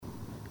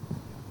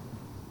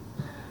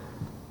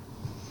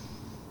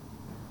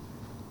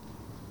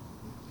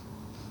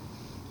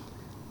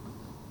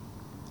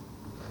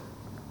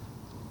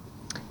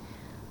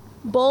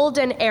Bold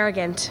and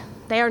arrogant,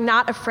 they are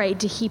not afraid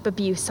to heap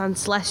abuse on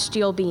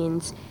celestial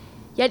beings.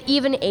 Yet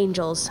even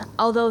angels,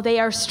 although they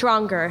are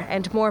stronger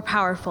and more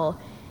powerful,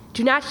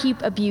 do not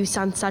heap abuse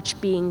on such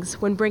beings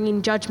when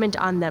bringing judgment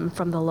on them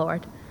from the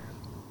Lord.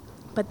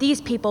 But these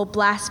people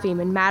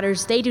blaspheme in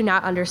matters they do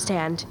not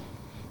understand.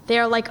 They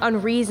are like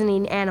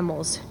unreasoning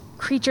animals,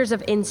 creatures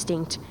of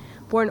instinct,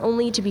 born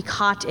only to be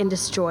caught and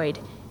destroyed,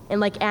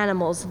 and like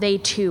animals, they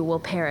too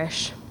will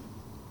perish.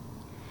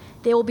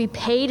 They will be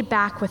paid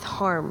back with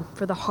harm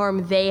for the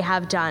harm they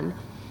have done.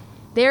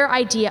 Their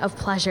idea of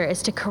pleasure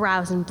is to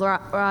carouse in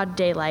broad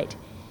daylight.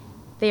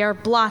 They are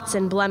blots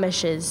and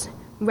blemishes,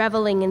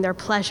 reveling in their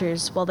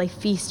pleasures while they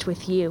feast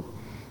with you.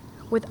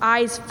 With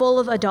eyes full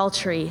of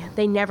adultery,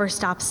 they never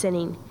stop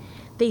sinning.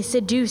 They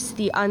seduce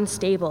the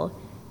unstable.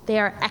 They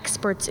are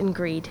experts in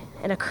greed,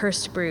 an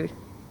accursed brood.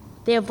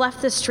 They have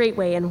left the straight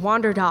way and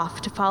wandered off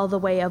to follow the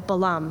way of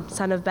Balaam,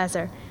 son of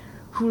Bezer,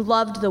 who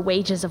loved the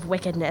wages of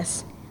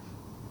wickedness.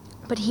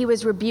 But he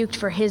was rebuked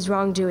for his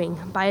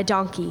wrongdoing by a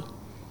donkey,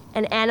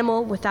 an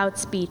animal without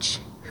speech,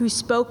 who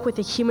spoke with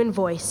a human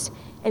voice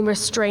and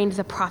restrained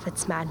the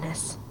prophet's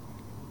madness.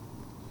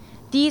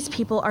 These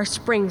people are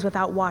springs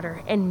without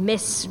water and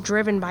mists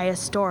driven by a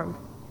storm.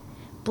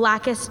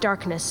 Blackest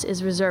darkness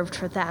is reserved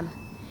for them,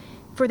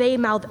 for they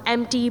mouth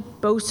empty,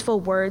 boastful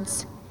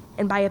words,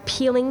 and by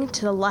appealing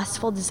to the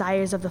lustful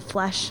desires of the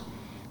flesh,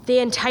 they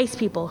entice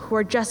people who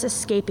are just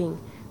escaping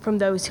from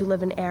those who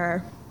live in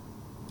error.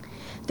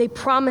 They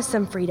promise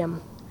them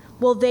freedom,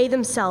 while they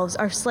themselves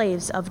are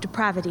slaves of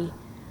depravity,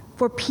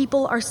 for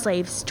people are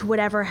slaves to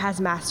whatever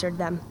has mastered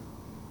them.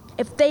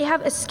 If they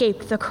have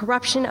escaped the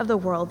corruption of the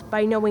world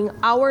by knowing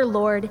our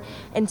Lord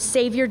and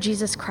Savior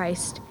Jesus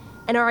Christ,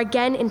 and are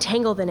again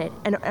entangled in it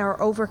and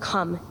are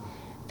overcome,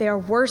 they are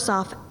worse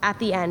off at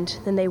the end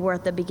than they were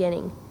at the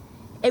beginning.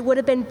 It would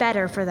have been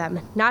better for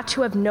them not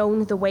to have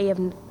known the way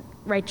of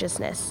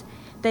righteousness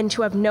than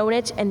to have known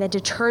it and then to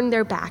turn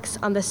their backs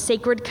on the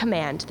sacred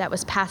command that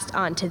was passed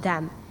on to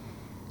them.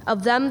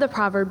 Of them the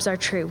proverbs are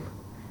true.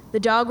 The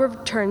dog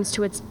returns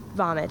to its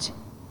vomit,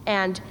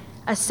 and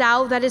a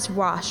sow that is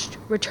washed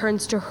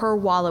returns to her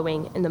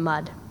wallowing in the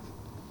mud.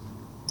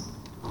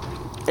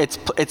 It's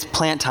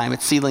plant time,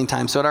 it's seedling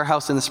time. So at our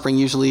house in the spring,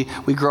 usually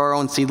we grow our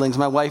own seedlings.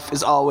 My wife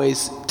is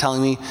always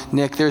telling me,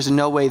 Nick, there's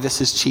no way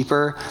this is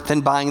cheaper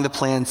than buying the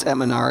plants at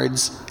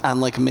Menards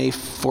on like May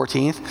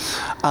 14th.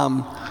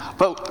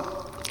 But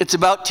it's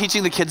about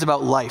teaching the kids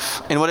about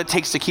life and what it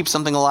takes to keep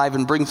something alive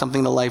and bring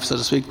something to life, so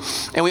to speak.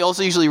 And we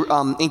also usually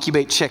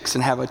incubate chicks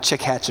and have a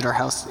chick hatch at our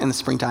house in the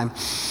springtime.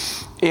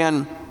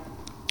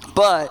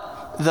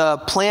 But the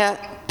plant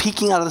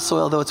peeking out of the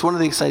soil, though it's one of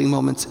the exciting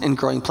moments in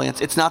growing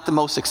plants, it's not the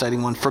most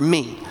exciting one for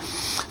me.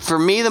 For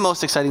me, the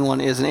most exciting one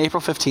is on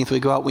April 15th, we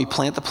go out and we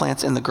plant the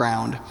plants in the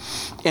ground.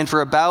 And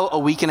for about a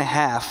week and a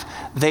half,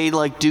 they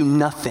do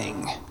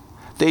nothing.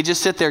 They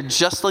just sit there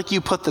just like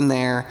you put them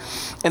there,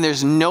 and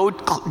there's no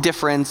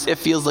difference. It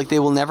feels like they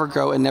will never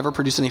grow and never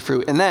produce any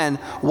fruit. And then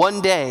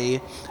one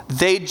day,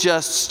 they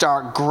just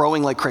start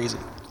growing like crazy.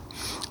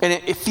 And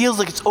it feels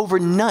like it's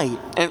overnight.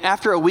 And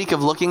after a week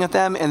of looking at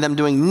them and them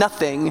doing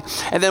nothing,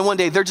 and then one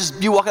day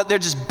you walk out, they're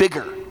just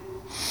bigger.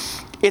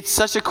 It's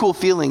such a cool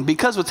feeling,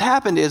 because what's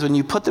happened is when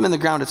you put them in the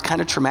ground, it's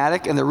kind of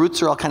traumatic and the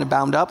roots are all kind of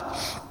bound up.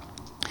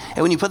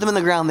 And when you put them in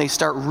the ground, they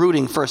start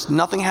rooting first.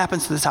 Nothing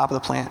happens to the top of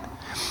the plant.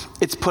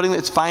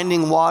 It's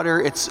finding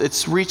water.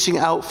 It's reaching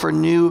out for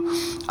new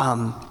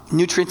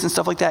nutrients and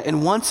stuff like that.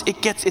 And once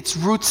it gets its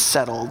roots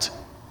settled,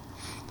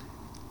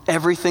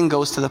 everything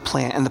goes to the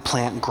plant and the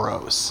plant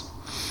grows.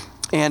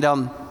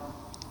 And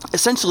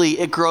essentially,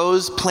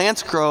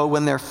 plants grow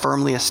when they're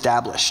firmly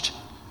established.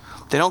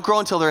 They don't grow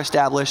until they're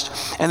established,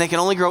 and they can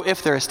only grow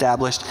if they're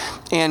established.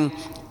 And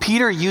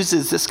Peter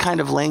uses this kind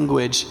of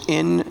language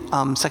in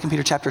 2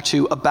 Peter chapter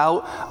 2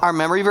 about our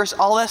memory verse,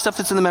 all that stuff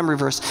that's in the memory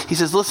verse. He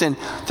says, listen,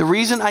 the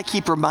reason I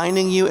keep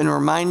reminding you and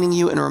reminding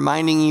you and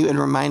reminding you and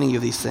reminding you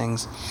of these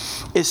things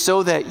is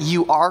so that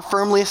you are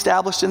firmly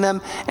established in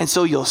them, and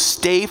so you'll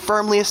stay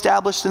firmly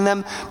established in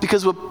them,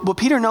 because what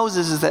Peter knows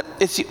is that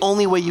it's the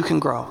only way you can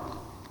grow.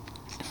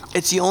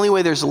 It's the only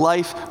way there's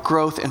life,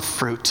 growth, and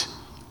fruit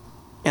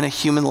in a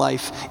human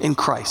life in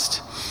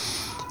Christ.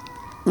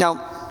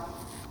 Now,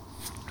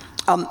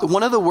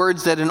 one of the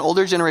words that an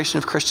older generation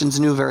of Christians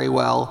knew very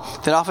well,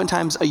 that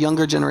oftentimes a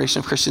younger generation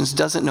of Christians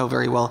doesn't know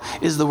very well,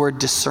 is the word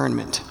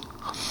discernment.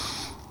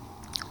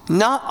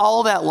 Not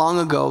all that long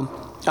ago,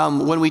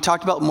 when we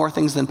talked about more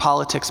things than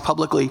politics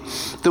publicly,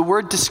 the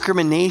word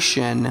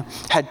discrimination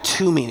had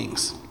two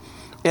meanings.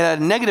 It had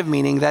a negative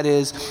meaning, that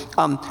is,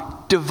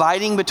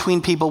 dividing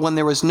between people when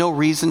there was no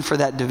reason for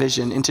that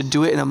division, and to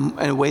do it in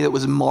a way that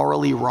was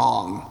morally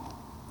wrong.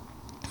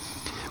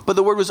 But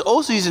the word was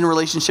also used in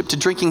relationship to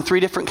drinking 3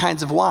 different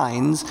kinds of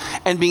wines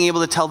and being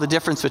able to tell the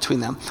difference between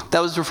them. That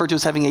was referred to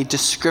as having a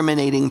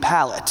discriminating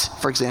palate,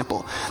 for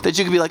example. That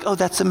you could be like, oh,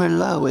 that's a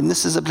Merlot, and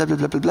this is a blah, blah,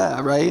 blah, blah, blah,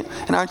 right?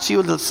 And aren't you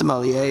a little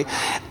sommelier?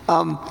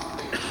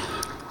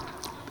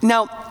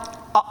 Now,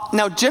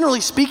 Now, generally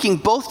speaking,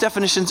 both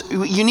definitions,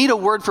 you need a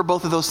word for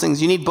both of those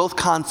things. You need both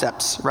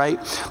concepts, right?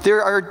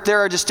 There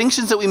are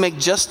distinctions that we make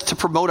just to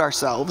promote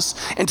ourselves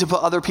and to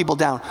put other people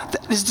down.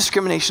 That is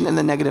discrimination in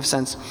the negative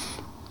sense.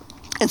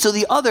 And so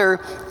the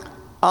other,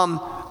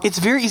 it's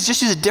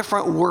just use a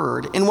different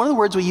word. And one of the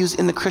words we use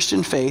in the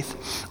Christian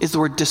faith is the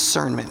word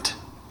discernment.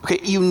 Okay,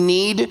 you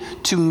need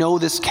to know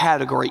this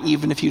category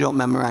even if you don't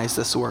memorize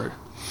this word.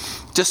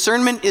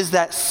 Discernment is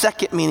that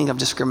second meaning of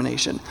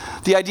discrimination.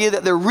 The idea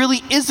that there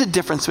really is a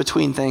difference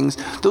between things.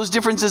 Those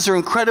differences are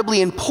incredibly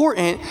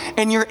important,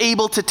 and you're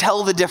able to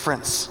tell the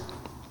difference.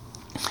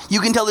 You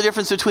can tell the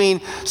difference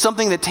between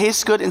something that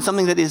tastes good and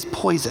something that is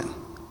poison,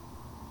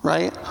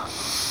 right?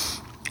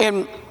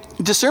 And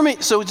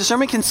discernment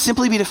can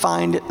simply be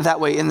defined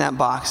that way in that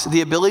box. The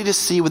ability to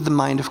see with the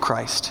mind of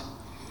Christ.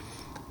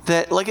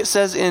 That, like it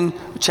says in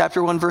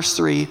chapter 1, verse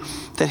 3,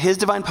 that his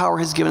divine power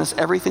has given us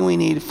everything we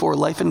need for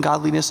life and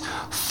godliness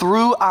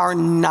through our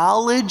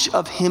knowledge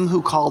of him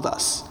who called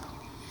us.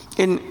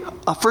 In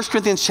 1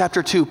 Corinthians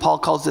chapter 2, Paul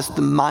calls this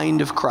the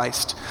mind of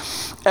Christ.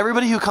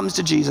 Everybody who comes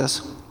to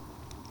Jesus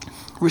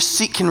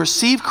can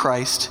receive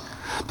Christ,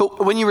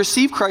 but when you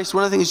receive Christ,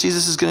 one of the things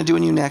Jesus is going to do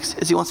in you next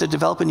is he wants to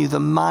develop in you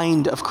the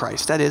mind of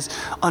Christ. That is,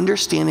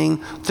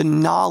 understanding the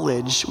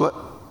knowledge,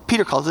 what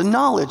Peter calls the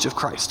knowledge of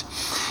Christ.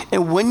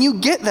 And when you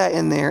get that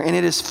in there and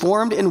it is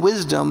formed in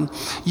wisdom,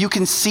 you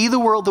can see the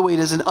world the way it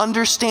is and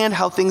understand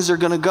how things are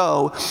going to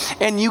go.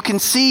 And you can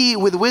see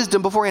with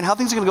wisdom beforehand how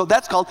things are going to go.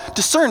 That's called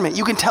discernment.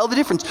 You can tell the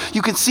difference.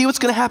 You can see what's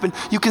going to happen.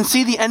 You can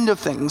see the end of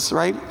things,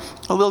 right?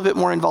 A little bit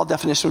more involved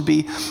definition would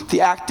be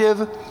the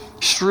active,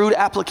 shrewd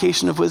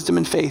application of wisdom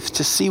and faith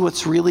to see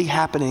what's really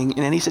happening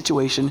in any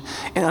situation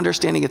and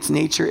understanding its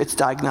nature, its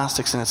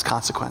diagnostics, and its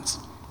consequence.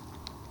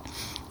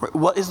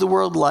 What is the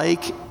world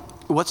like?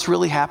 What's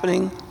really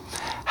happening?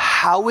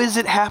 How is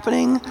it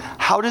happening?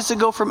 How does it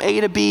go from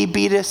A to B,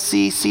 B to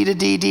C, C to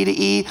D, D to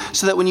E,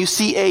 so that when you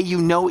see A,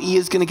 you know E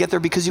is going to get there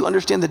because you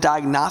understand the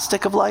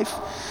diagnostic of life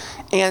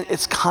and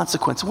its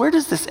consequence. Where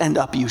does this end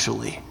up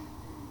usually?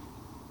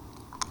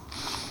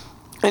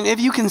 And if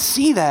you can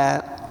see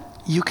that,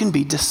 you can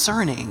be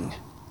discerning.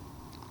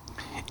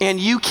 And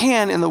you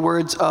can, in the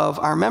words of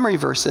our memory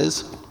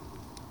verses,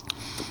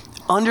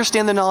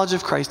 understand the knowledge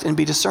of Christ and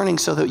be discerning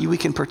so that we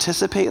can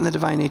participate in the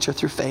divine nature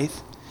through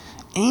faith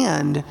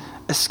and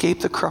escape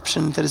the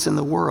corruption that is in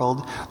the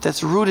world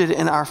that's rooted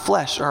in our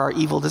flesh or our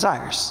evil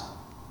desires,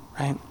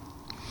 right?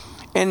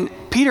 And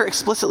Peter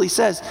explicitly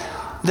says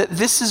that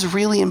this is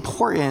really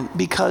important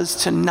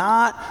because to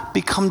not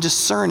become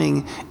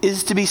discerning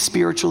is to be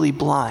spiritually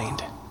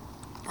blind,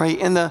 right?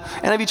 In the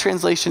NIV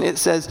translation, it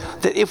says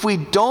that if we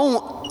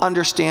don't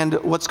understand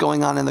what's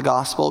going on in the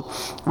gospel,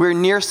 we're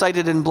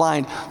nearsighted and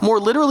blind. More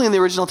literally in the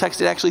original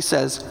text, it actually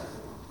says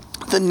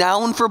the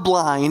noun for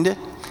blind,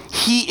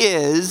 he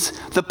is,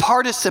 the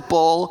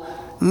participle,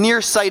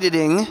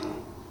 nearsighteding,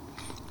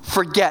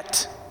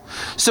 forget.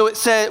 So it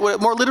said, what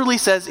it more literally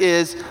says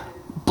is,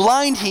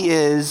 blind he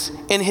is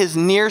in his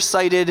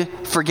nearsighted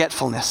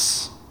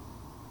forgetfulness.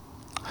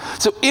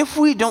 So if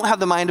we don't have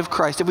the mind of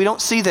Christ, if we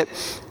don't see that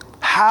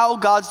how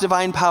God's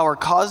divine power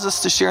causes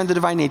us to share in the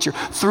divine nature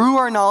through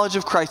our knowledge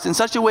of Christ in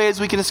such a way as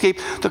we can escape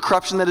the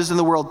corruption that is in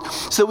the world,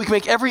 so that we can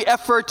make every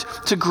effort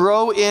to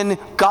grow in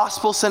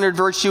gospel-centered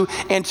virtue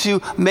and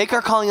to make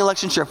our calling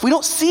election sure. If we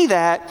don't see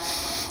that,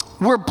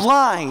 we're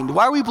blind.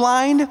 Why are we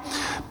blind?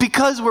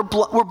 Because we're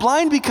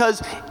blind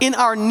because in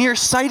our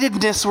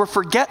nearsightedness, we're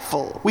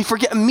forgetful. We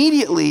forget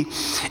immediately.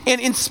 And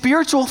in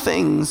spiritual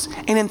things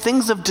and in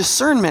things of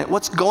discernment,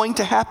 what's going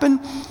to happen?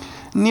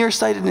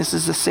 Nearsightedness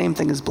is the same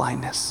thing as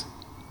blindness.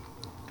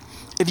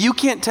 If you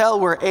can't tell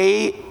where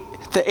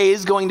the A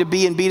is going to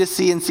B and B to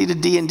C and C to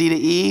D and D to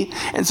E,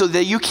 and so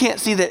that you can't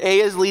see that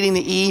A is leading to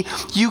E,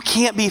 you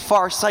can't be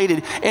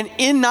farsighted. And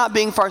in not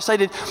being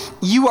farsighted,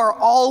 you are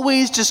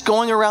always just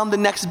going around the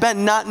next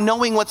bend, not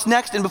knowing what's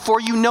next, and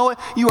before you know it,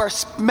 you are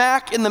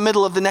smack in the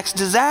middle of the next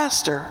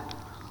disaster.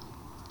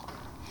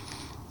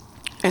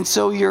 And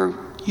so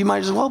you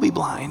might as well be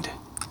blind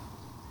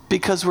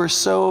because we're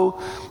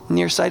so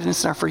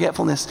nearsightedness and our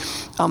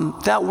forgetfulness.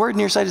 That word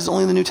nearsighted is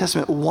only in the New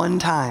Testament one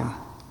time.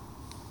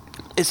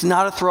 It's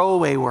not a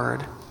throwaway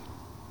word.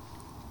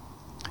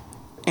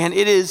 And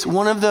it is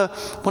one of the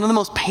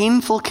most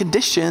painful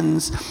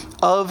conditions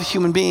of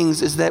human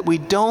beings is that we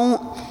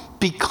don't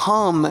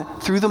become,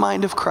 through the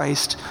mind of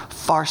Christ,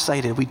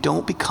 farsighted. We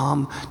don't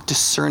become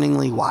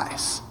discerningly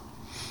wise.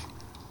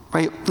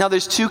 Right? Now,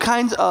 there's two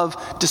kinds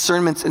of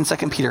discernments in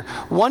 2 Peter.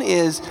 One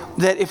is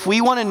that if we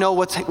want to know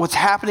what's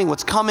happening,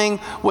 what's coming,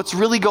 what's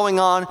really going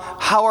on,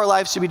 how our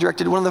lives should be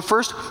directed, one of the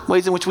first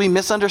ways in which we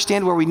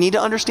misunderstand where we need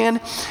to understand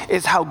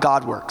is how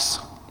God works.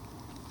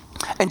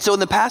 And so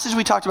in the passage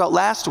we talked about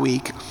last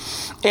week,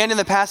 and in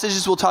the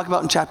passages we'll talk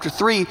about in chapter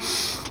 3,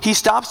 he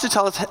stops to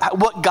tell us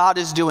what God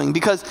is doing.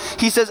 Because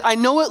he says, I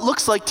know it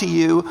looks like to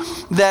you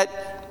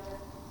that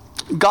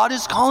God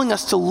is calling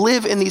us to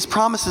live in these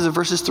promises of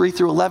verses 3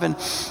 through 11,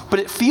 but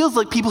it feels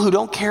like people who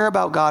don't care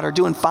about God are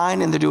doing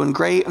fine and they're doing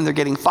great and they're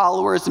getting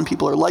followers and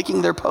people are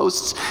liking their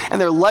posts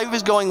and their life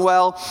is going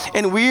well,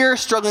 and we're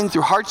struggling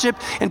through hardship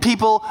and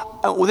people,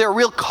 there are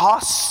real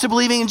costs to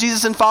believing in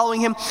Jesus and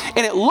following him,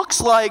 and it looks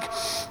like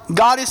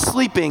God is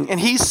sleeping and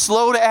he's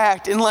slow to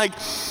act and like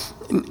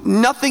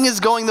nothing is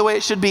going the way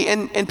it should be.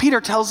 And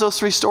Peter tells those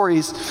three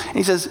stories and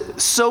he says,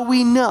 so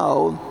we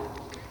know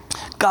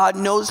God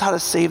knows how to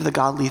save the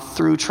godly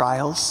through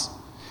trials,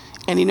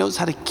 and he knows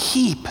how to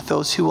keep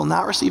those who will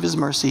not receive his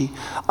mercy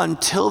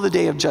until the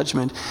day of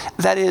judgment.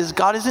 That is,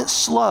 God isn't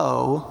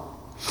slow.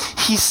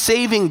 He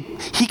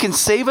can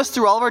save us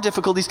through all of our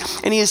difficulties,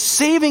 and he is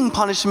saving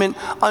punishment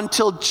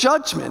until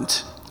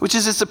judgment, which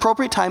is its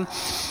appropriate time.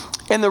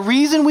 And the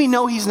reason we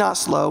know he's not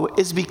slow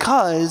is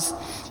because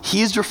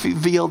he has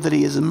revealed that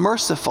he is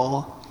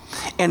merciful,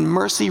 and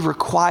mercy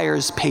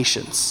requires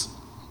patience.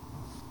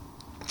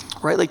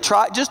 Right? Like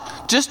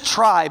just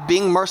try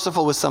being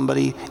merciful with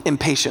somebody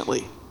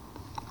impatiently.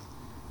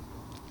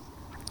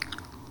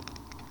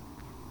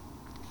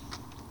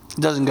 It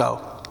doesn't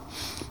go.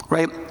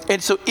 Right?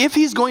 And so if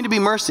he's going to be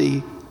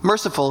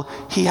merciful,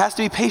 he has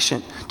to be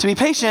patient. To be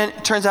patient,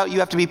 it turns out you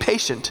have to be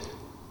patient,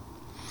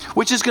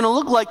 which is going to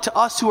look like to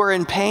us who are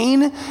in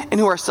pain and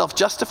who are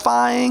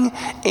self-justifying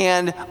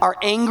and are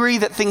angry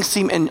that things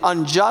seem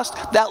unjust.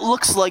 That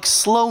looks like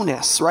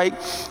slowness, right?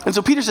 And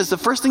so Peter says the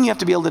first thing you have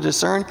to be able to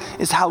discern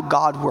is how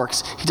God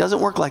works. He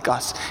doesn't work like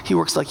us. He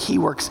works like he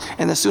works.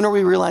 And the sooner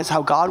we realize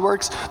how God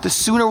works, the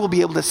sooner we'll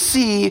be able to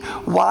see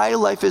why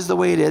life is the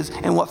way it is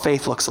and what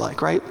faith looks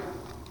like, right?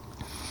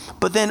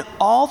 But then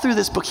all through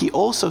this book, he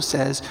also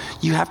says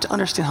you have to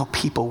understand how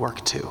people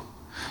work too.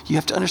 You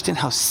have to understand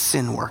how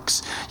sin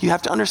works. You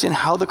have to understand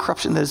how the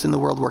corruption that is in the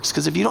world works.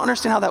 Because if you don't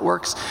understand how that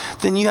works,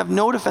 then you have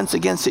no defense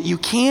against it. You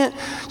can't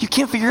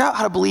figure out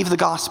how to believe the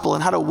gospel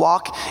and how to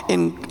walk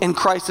in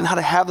Christ and how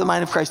to have the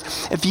mind of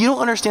Christ if you don't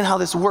understand how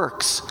this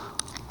works.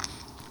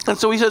 And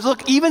so he says,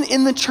 look, even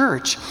in the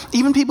church,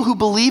 even people who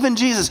believe in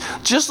Jesus,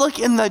 just like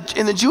in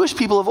the Jewish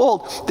people of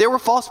old, there were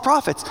false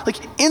prophets. Like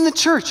in the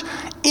church,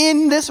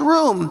 in this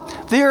room,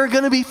 there are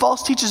going to be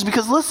false teachers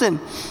because listen,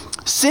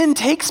 sin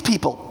takes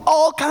people,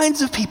 all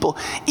kinds of people,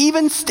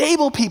 even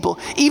stable people,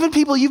 even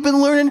people you've been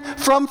learning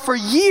from for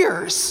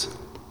years.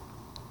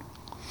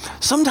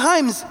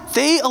 Sometimes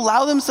they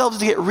allow themselves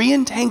to get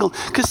re-entangled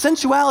because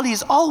sensuality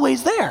is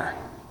always there.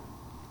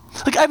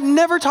 Like I've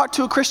never talked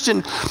to a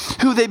Christian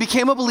who they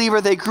became a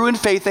believer, they grew in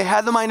faith, they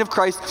had the mind of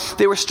Christ,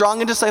 they were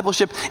strong in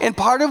discipleship, and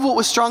part of what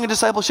was strong in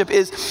discipleship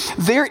is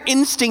their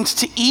instinct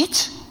to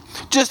eat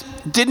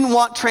just didn't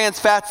want trans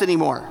fats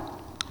anymore.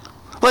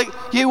 Like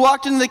you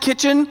walked into the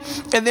kitchen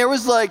and there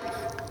was like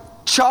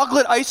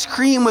chocolate ice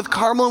cream with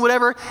caramel and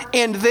whatever,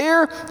 and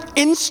their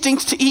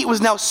instinct to eat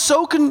was now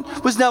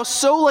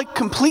so like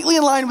completely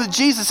in line with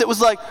Jesus. It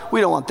was like,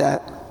 we don't want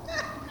that.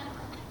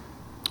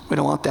 We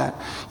don't want that.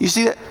 You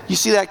see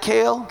that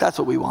kale? That's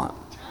what we want.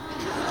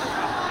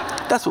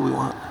 That's what we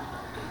want.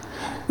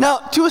 Now,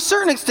 to a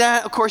certain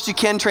extent, of course, you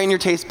can train your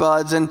taste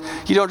buds, and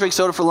you don't drink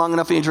soda for long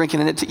enough and you're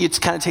drinking and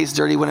it kind of tastes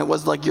dirty when it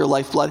was like your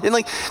lifeblood. And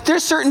like,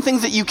 there's certain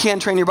things that you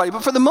can train your body,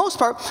 but for the most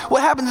part,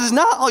 what happens is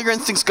not all your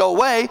instincts go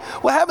away.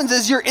 What happens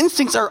is your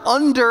instincts are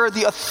under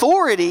the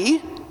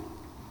authority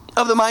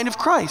of the mind of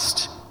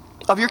Christ,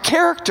 of your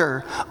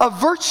character, of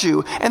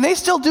virtue, and they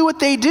still do what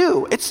they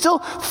do. It's still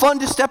fun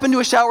to step into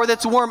a shower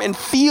that's warm and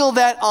feel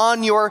that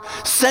on your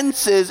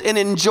senses and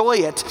enjoy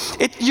it.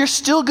 You're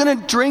still going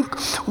to drink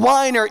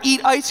wine or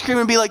eat ice cream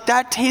and be like,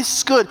 that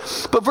tastes good.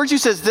 But virtue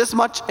says this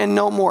much and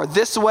no more,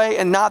 this way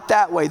and not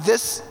that way,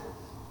 this.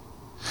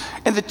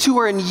 And the two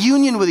are in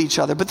union with each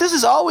other. But this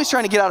is always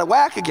trying to get out of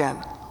whack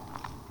again.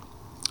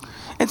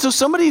 And so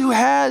somebody who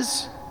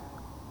has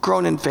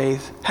grown in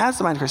faith, has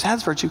the mind of Christ,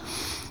 has virtue,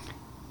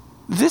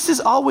 this is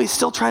always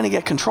still trying to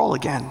get control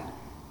again.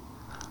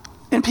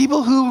 And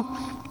people who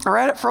are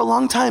at it for a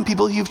long time,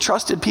 people you've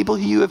trusted, people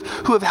who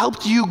have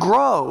helped you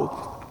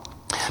grow,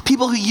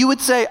 people who you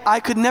would say, I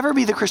could never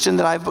be the Christian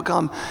that I've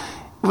become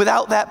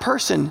without that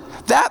person.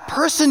 That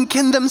person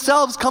can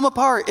themselves come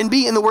apart and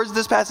be, in the words of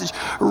this passage,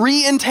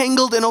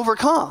 re-entangled and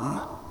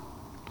overcome.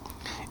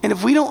 And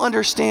if we don't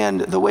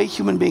understand the way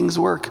human beings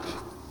work,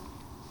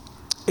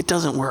 it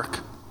doesn't work.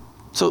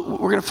 So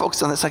we're going to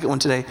focus on the second one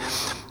today.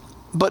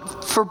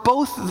 But for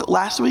both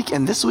last week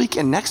and this week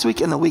and next week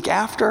and the week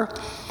after,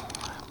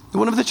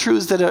 one of the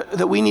truths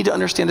that we need to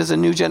understand as a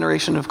new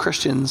generation of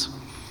Christians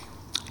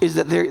is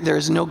that there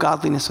is no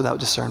godliness without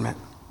discernment.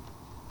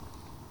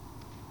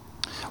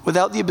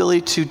 Without the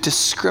ability to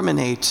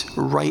discriminate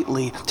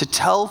rightly, to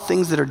tell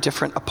things that are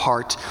different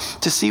apart,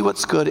 to see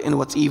what's good and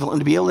what's evil,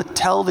 and to be able to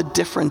tell the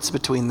difference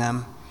between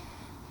them.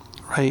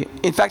 Right?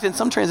 In fact, in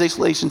some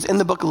translations in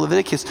the book of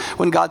Leviticus,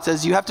 when God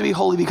says, you have to be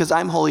holy because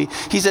I'm holy,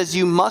 he says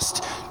you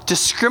must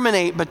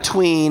discriminate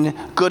between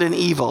good and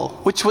evil,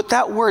 which what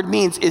that word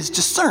means is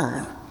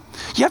discern.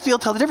 You have to be able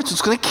to tell the difference.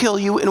 What's going to kill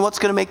you and what's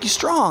going to make you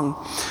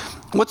strong.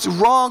 what's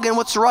wrong and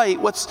what's right,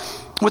 what's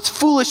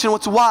foolish and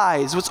what's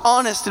wise, what's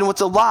honest and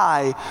what's a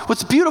lie,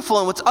 what's beautiful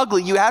and what's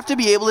ugly. You have to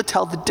be able to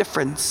tell the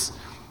difference.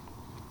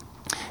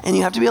 And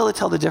you have to be able to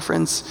tell the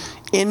difference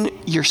in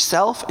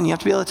yourself, and you have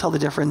to be able to tell the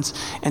difference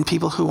in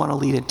people who want to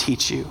lead and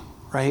teach you,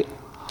 right?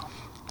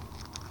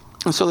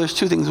 And so there's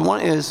two things.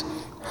 One is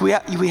we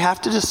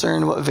have to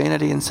discern what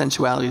vanity and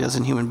sensuality does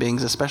in human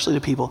beings, especially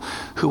to people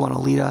who want to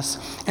lead us.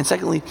 And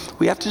secondly,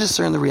 we have to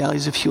discern the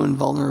realities of human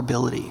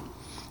vulnerability.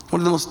 One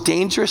of the most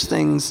dangerous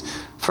things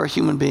for a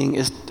human being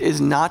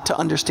is not to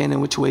understand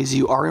in which ways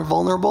you are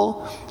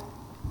vulnerable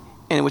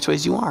and in which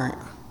ways you aren't.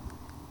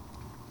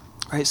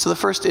 Right? So the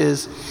first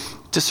is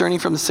discerning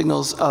from the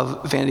signals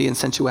of vanity and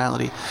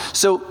sensuality.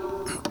 So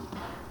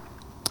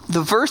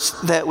the verse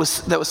that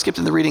was skipped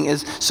in the reading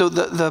is, so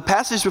the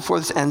passage before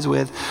this ends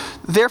with,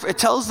 therefore it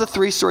tells the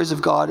three stories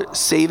of God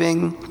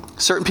saving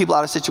certain people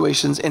out of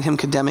situations and him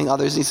condemning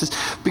others. And he says,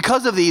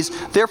 because of these,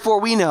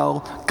 therefore we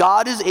know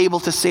God is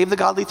able to save the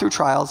godly through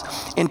trials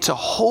and to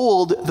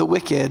hold the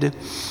wicked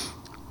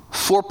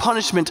for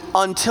punishment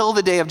until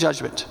the day of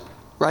judgment,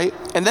 right?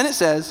 And then it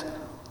says,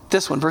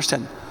 this one, verse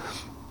 10,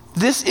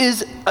 this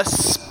is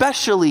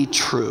especially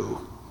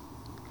true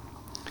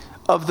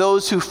of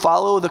those who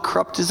follow the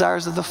corrupt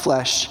desires of the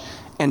flesh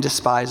and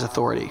despise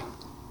authority.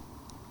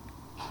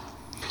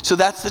 So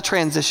that's the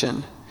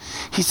transition.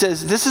 He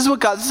says, this is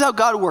how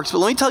God works. But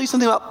let me tell you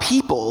something about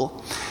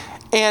people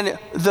and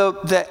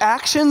the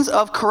actions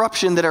of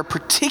corruption that are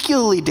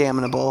particularly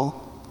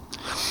damnable,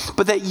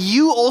 but that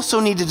you also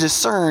need to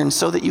discern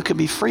so that you can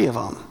be free of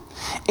them.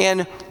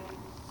 And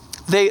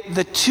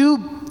the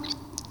two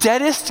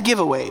deadest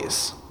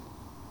giveaways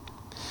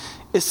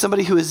is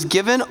somebody who is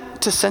given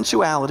to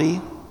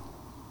sensuality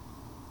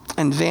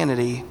and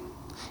vanity,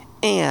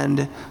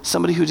 and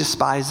somebody who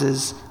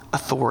despises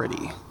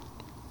authority.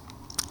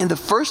 And the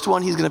first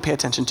one he's going to pay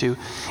attention to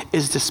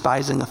is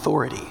despising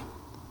authority.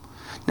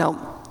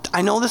 Now,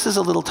 I know this is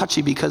a little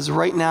touchy because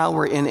right now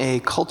we're in a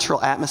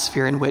cultural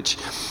atmosphere in which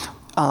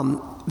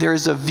there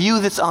is a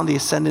view that's on the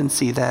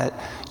ascendancy that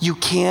you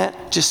can't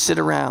just sit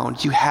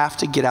around. You have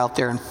to get out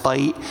there and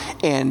fight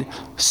and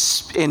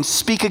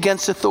speak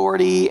against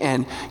authority,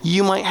 and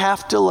you might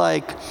have to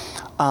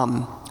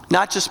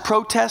not just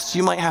protest,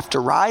 you might have to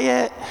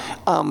riot.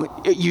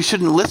 You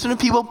shouldn't listen to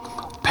people.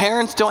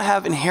 Parents don't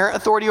have inherent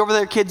authority over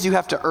their kids. You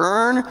have to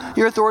earn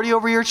your authority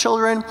over your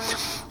children.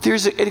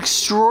 There's an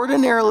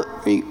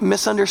extraordinary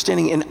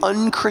misunderstanding and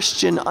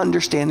unchristian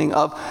understanding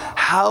of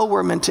how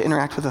we're meant to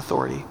interact with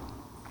authority.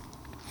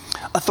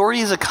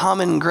 Authority is a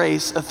common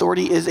grace.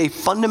 Authority is a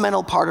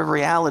fundamental part of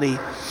reality.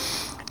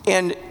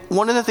 And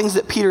one of the things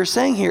that Peter is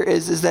saying here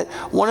is that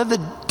one of the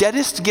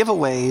deadest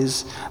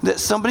giveaways that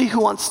somebody who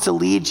wants to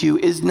lead you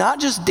is not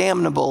just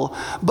damnable,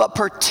 but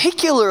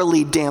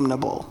particularly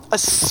damnable,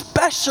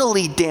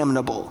 especially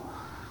damnable,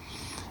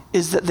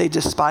 is that they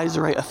despise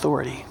the right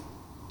authority.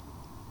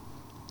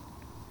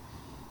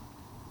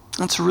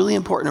 That's really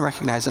important to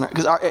recognize, and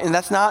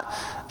that's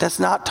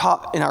not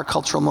taught in our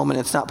cultural moment.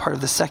 It's not part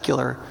of the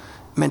secular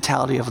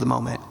mentality of the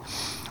moment.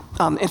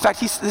 In fact,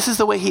 this is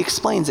the way he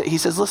explains it. He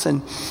says,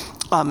 listen,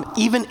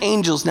 even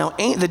angels, now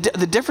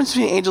the difference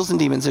between angels and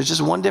demons, there's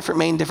just one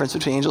main difference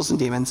between angels and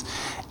demons.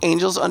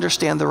 Angels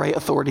understand the right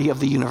authority of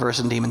the universe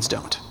and demons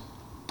don't.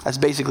 That's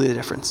basically the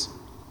difference.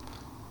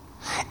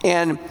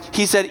 And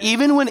he said,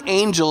 even when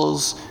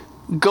angels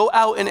go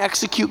out and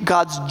execute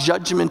God's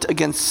judgment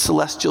against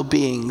celestial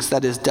beings,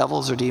 that is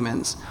devils or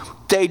demons,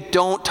 they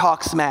don't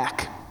talk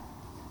smack.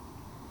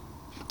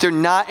 They're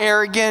not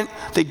arrogant.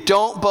 They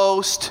don't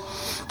boast.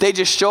 They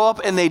just show up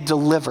and they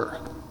deliver.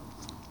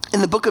 In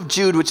the book of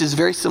Jude, which is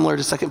very similar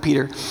to 2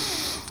 Peter,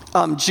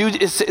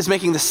 Jude is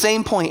making the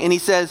same point, and he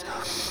says,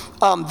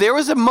 there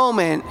was a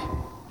moment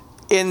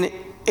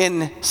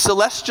in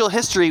celestial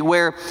history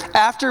where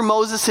after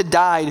Moses had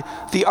died,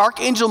 the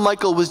archangel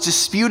Michael was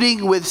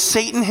disputing with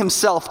Satan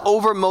himself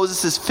over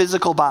Moses'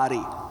 physical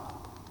body.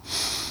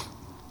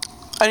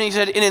 And he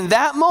said, and in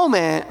that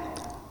moment,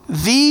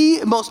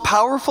 the most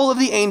powerful of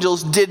the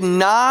angels did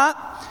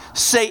not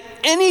say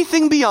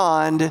anything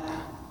beyond,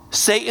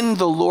 Satan,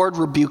 the Lord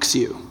rebukes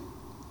you.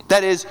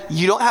 That is,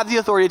 you don't have the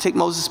authority to take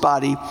Moses'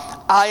 body.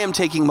 I am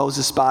taking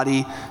Moses'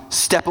 body.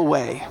 Step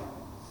away.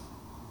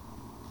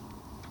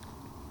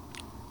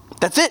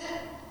 That's it.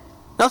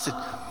 Now listen,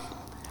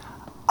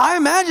 I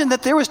imagine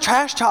that there was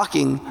trash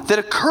talking that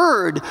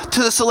occurred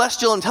to the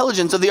celestial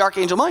intelligence of the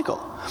archangel Michael.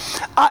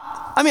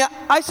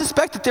 I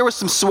suspect that there was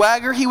some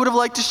swagger he would have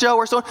liked to show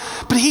or so on,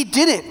 but he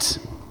didn't.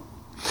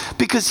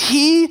 Because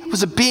he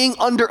was a being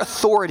under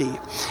authority.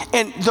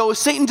 And though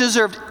Satan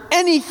deserved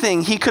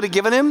anything he could have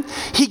given him,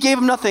 he gave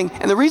him nothing.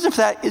 And the reason for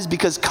that is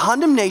because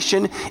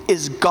condemnation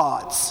is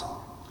God's,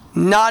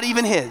 not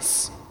even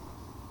his.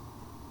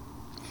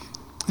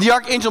 The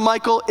archangel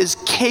Michael is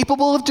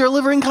capable of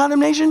delivering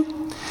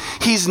condemnation.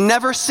 He's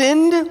never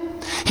sinned.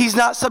 He's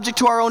not subject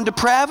to our own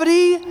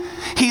depravity.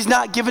 He's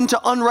not given to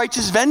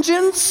unrighteous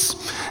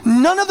vengeance.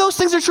 None of those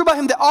things are true about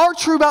him that are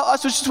true about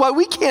us, which is why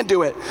we can't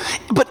do it.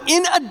 But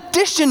in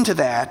addition to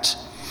that,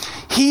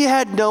 He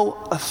had no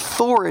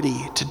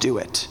authority to do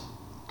it.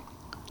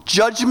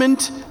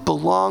 Judgment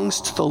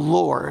belongs to the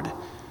Lord,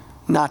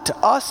 not to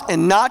us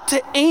and not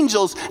to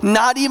angels,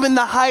 not even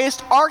the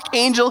highest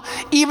archangel,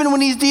 even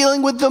when he's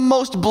dealing with the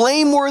most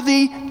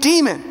blameworthy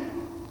demon.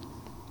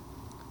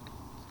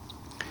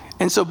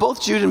 And so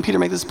both Jude and Peter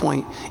make this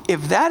point.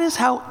 If that is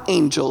how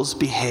angels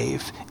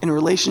behave in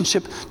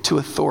relationship to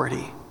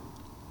authority,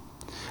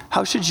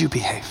 how should you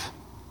behave?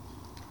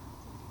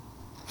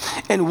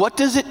 And what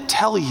does it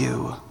tell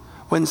you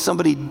when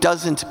somebody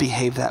doesn't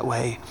behave that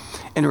way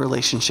in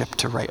relationship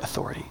to right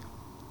authority?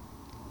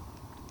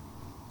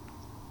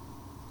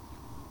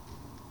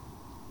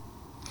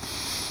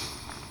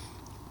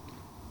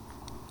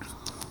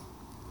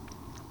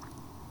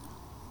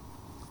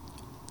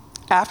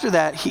 After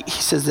that, he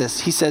says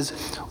this. He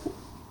says,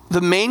 the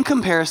main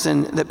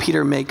comparison that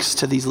Peter makes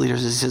to these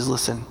leaders is, he says,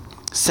 listen,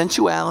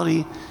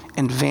 sensuality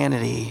and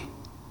vanity,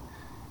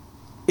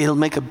 it'll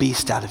make a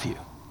beast out of you.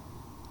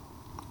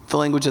 The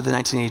language of the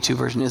 1982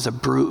 version is a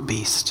brute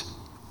beast.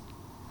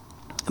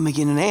 It'll make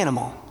you an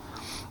animal.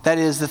 That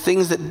is, the thing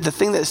that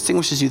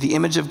distinguishes you, the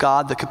image of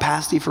God, the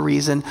capacity for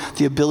reason,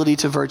 the ability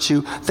to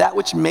virtue, that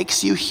which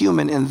makes you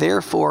human and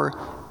therefore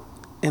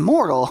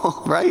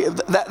immortal, right?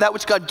 That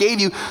which God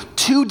gave you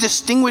to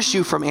distinguish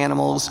you from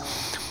animals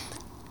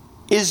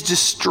is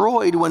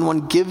destroyed when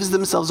one gives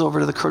themselves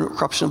over to the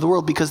corruption of the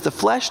world, because the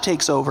flesh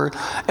takes over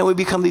and we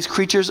become these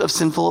creatures of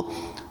sinful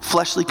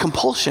fleshly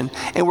compulsion.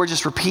 And we're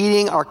just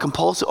repeating our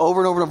compulsion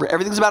over and over and over.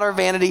 Everything's about our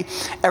vanity.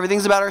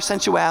 Everything's about our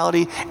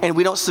sensuality, and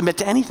we don't submit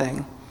to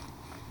anything.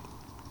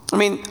 I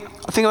mean,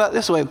 think about it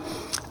this way.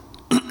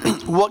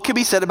 What could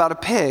be said about a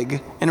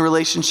pig in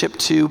relationship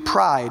to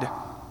pride?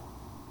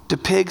 Do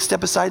pigs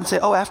step aside and say,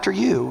 oh, after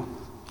you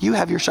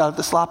have your shot at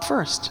the slop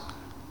first?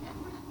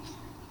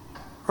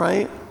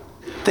 Right?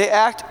 They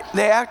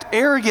act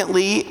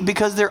arrogantly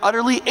because they're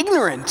utterly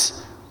ignorant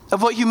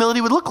of what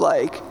humility would look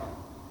like.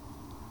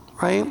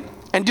 Right?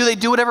 And do they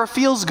do whatever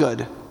feels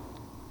good?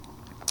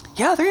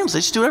 Yeah, they're animals. They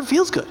just do whatever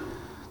feels good.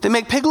 They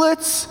make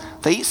piglets.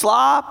 They eat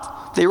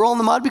slop. They roll in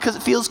the mud because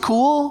it feels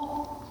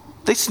cool.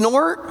 They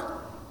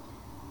snort.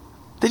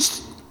 They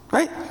just,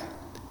 right?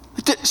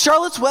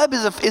 Charlotte's Web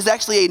is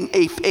actually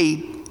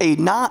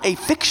a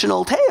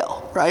fictional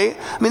tale, right?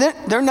 I mean,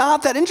 they're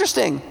not that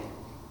interesting.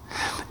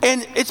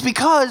 And it's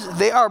because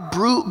they are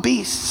brute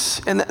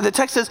beasts. And the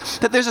text says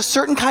that there's a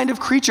certain kind of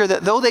creature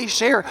that though they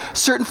share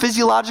certain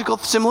physiological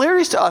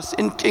similarities to us,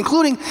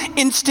 including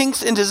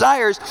instincts and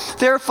desires,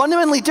 they're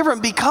fundamentally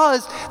different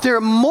because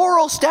their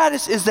moral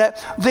status is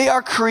that they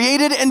are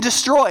created and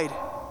destroyed.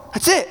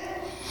 That's it.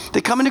 They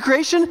come into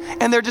creation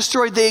and they're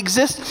destroyed. They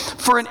exist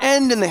for an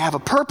end and they have a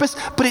purpose,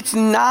 but it's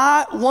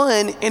not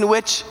one in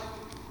which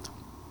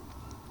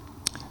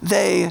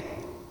they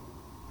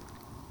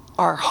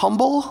are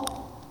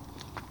humble,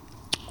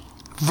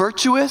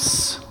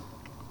 virtuous,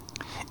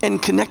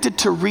 and connected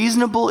to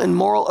reasonable and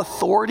moral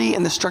authority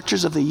in the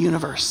structures of the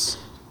universe.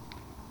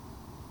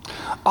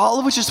 All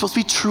of which is supposed to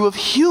be true of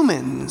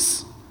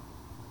humans.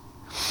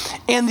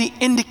 And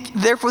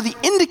therefore the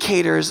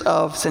indicators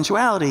of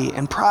sensuality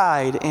and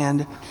pride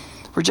and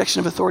rejection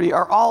of authority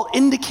are all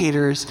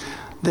indicators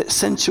that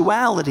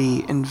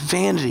sensuality and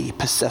vanity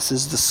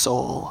possesses the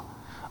soul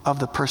of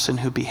the person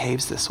who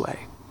behaves this way,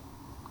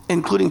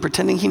 including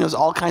pretending he knows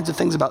all kinds of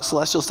things about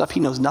celestial stuff he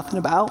knows nothing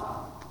about,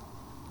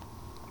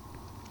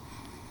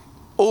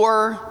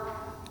 or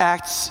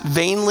acts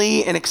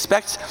vainly and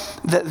expects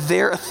that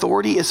their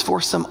authority is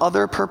for some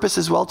other purpose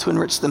as well, to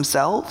enrich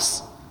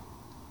themselves.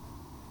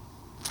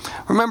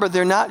 Remember,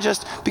 they're not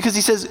just, because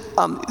he says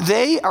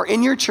they are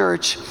in your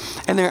church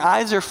and their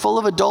eyes are full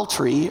of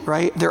adultery,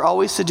 right? They're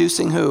always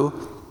seducing who?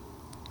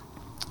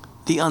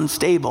 The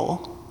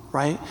unstable,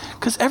 right?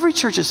 Because every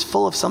church is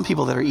full of some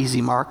people that are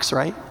easy marks,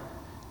 right?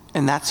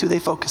 And that's who they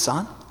focus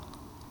on.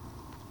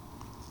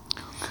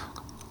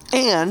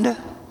 And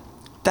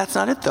that's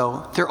not it,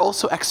 though. They're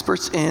also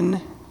experts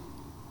in,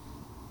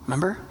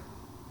 remember?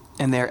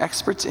 And they're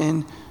experts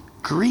in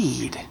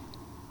greed.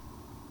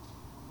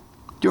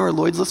 Do you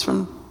remember Lloyd's list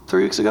from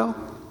 3 weeks ago?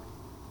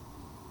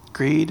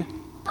 Greed,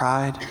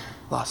 pride,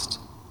 lust.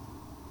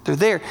 They're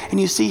there.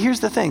 And you see, here's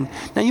the thing.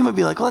 Now you might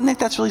be like, well, Nick,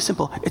 that's really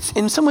simple.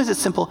 In some ways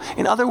it's simple.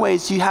 In other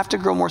ways, you have to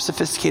grow more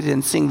sophisticated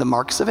in seeing the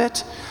marks of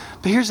it.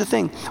 But here's the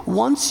thing.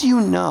 Once you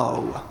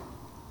know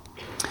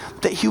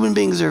that human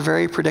beings are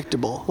very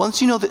predictable,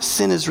 once you know that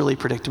sin is really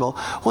predictable,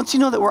 once you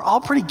know that we're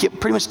all pretty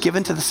much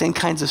given to the same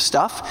kinds of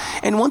stuff,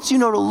 and once you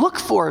know to look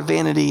for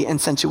vanity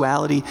and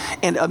sensuality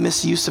and a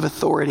misuse of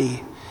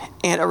authority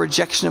and a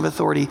rejection of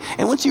authority,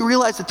 and once you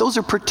realize that those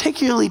are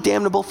particularly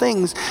damnable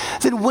things,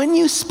 then when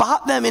you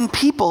spot them in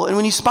people and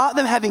when you spot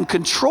them having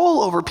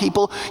control over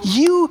people,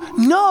 you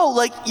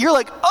know, you're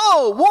like,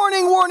 oh,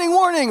 warning, warning,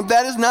 warning.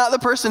 That is not the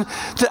person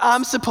that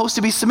I'm supposed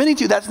to be submitting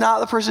to. That's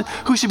not the person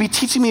who should be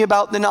teaching me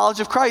about the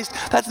knowledge of Christ.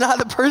 That's not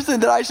the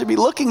person that I should be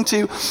looking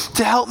to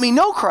help me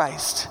know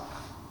Christ.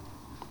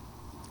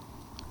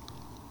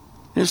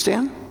 You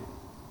understand?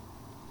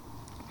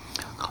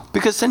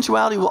 Because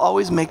sensuality will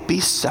always make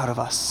beasts out of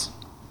us.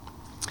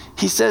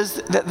 He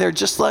says that they're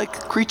just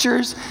like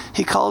creatures.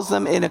 He calls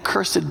them an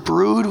accursed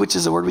brood, which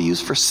is a word we use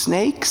for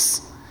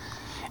snakes.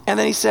 And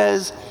then he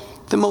says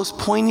the most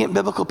poignant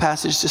biblical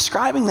passage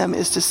describing them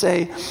is to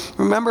say,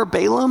 remember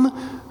Balaam,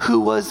 who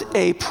was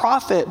a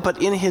prophet,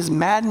 but in his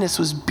madness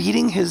was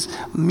beating his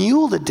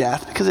mule to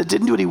death because it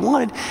didn't do what he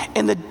wanted.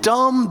 And the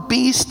dumb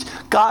beast,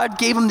 God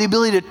gave him the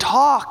ability to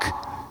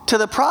talk to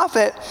the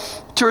prophet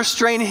to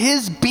restrain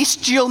his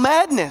bestial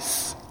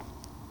madness.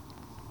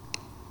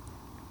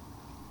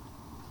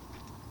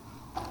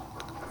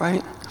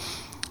 Right?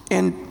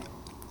 And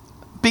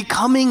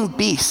becoming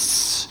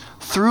beasts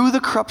through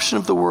the corruption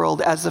of the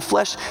world as the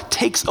flesh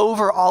takes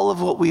over all of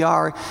what we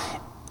are,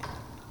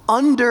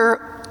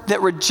 that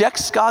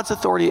rejects God's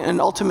authority and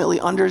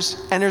ultimately enters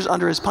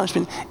under his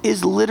punishment,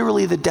 is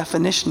literally the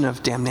definition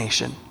of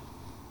damnation.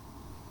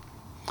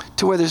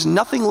 To where there's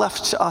nothing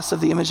left to us of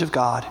the image of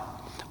God.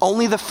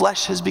 Only the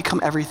flesh has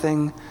become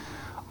everything.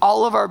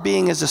 All of our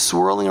being is a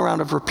swirling around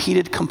of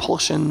repeated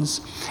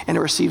compulsions, and it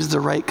receives the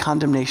right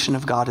condemnation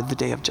of God at the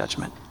day of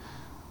judgment.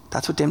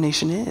 That's what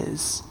damnation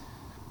is.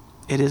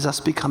 It is us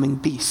becoming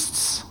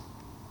beasts.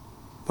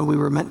 But we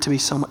were meant to be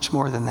so much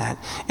more than that.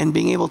 And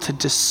being able to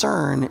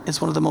discern is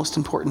one of the most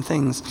important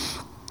things,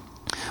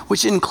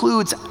 which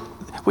includes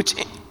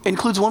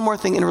one more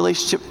thing in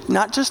relationship,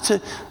 not just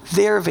to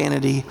their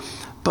vanity,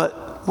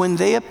 but when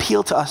they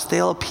appeal to us,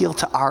 they'll appeal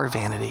to our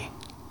vanity.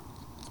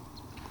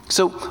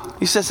 So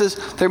he says this,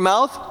 they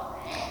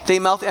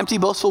mouth empty,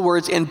 boastful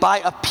words, and by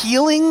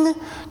appealing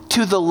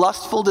to the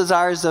lustful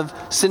desires of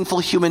sinful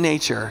human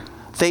nature,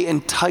 they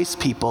entice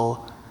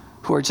people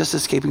who are just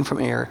escaping from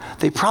error.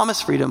 They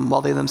promise freedom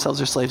while they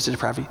themselves are slaves to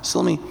depravity. So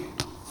let me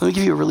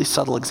give you a really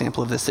subtle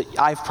example of this that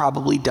I've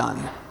probably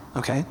done,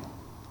 okay?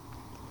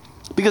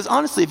 Because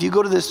honestly, if you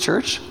go to this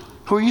church,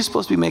 who are you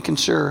supposed to be making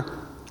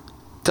sure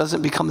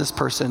doesn't become this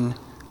person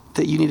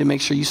that you need to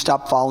make sure you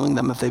stop following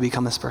them if they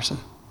become this person?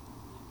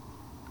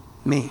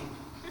 Me.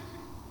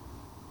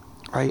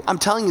 Right? I'm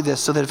telling you this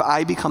so that if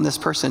I become this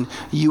person,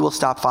 you will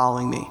stop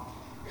following me.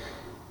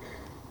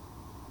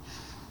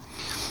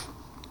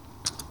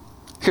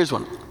 Here's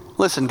one.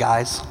 Listen,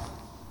 guys.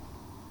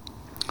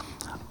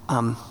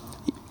 When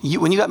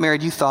you got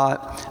married, you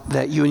thought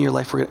that you and your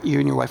wife were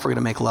going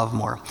to make love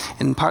more.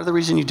 And part of the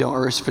reason you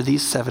don't is for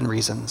these 7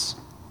 reasons.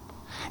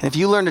 And if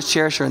you learn to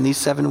cherish her in these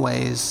 7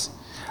 ways,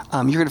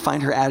 you're going to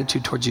find her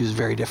attitude towards you is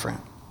very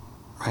different.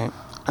 Right?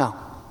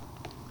 Now,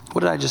 what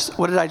did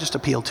I just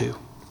appeal to?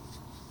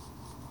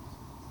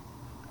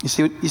 You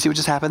see what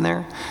just happened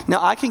there?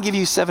 Now, I can give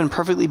you 7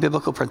 perfectly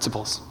biblical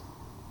principles.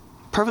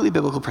 Perfectly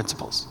biblical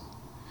principles.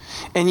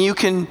 And you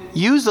can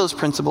use those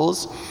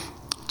principles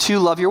to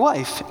love your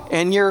wife.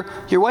 And your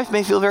wife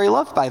may feel very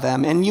loved by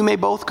them, and you may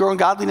both grow in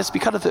godliness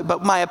because of it.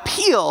 But my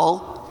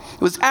appeal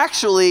was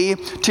actually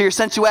to your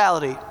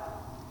sensuality.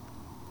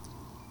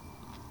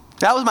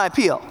 That was my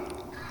appeal.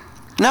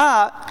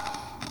 Not,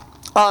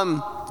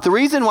 the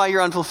reason why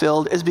you're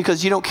unfulfilled is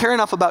because you don't care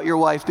enough about your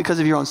wife because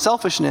of your own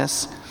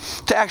selfishness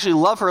to actually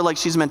love her like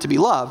she's meant to be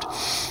loved.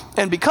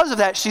 And because of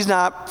that, she's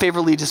not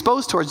favorably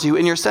disposed towards you,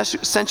 and your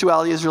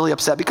sensuality is really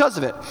upset because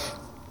of it,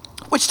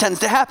 which tends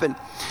to happen.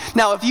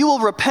 Now, if you will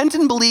repent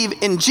and believe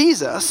in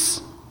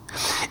Jesus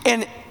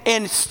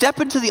and step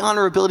into the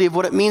honorability of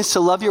what it means to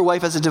love your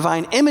wife as a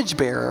divine image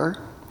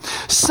bearer,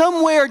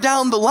 somewhere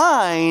down the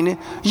line,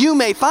 you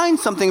may find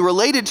something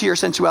related to your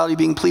sensuality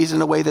being pleased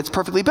in a way that's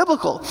perfectly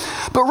biblical.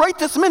 But right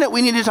this minute,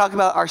 we need to talk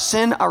about our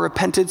sin, our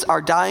repentance,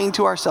 our dying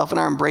to ourselves, and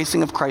our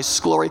embracing of Christ's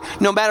glory,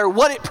 no matter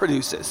what it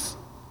produces.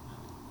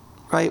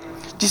 Right?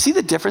 Do you see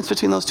the difference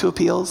between those 2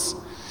 appeals?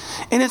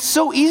 And it's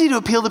so easy to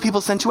appeal to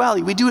people's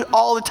sensuality. We do it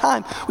all the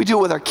time. We do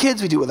it with our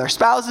kids. We do it with our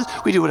spouses.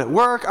 We do it at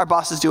work. Our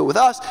bosses do it with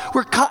us.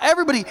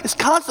 Everybody is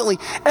constantly,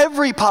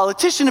 every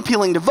politician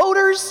appealing to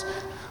voters.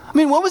 I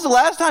mean, when was the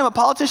last time a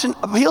politician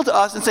appealed to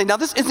us and said, now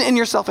this isn't in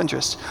your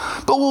self-interest,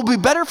 but will be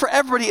better for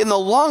everybody in the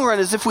long run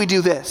as if we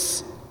do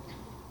this?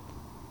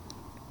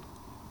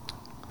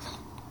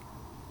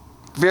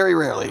 Very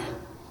rarely,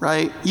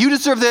 right? You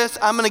deserve this.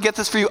 I'm going to get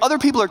this for you. Other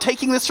people are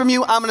taking this from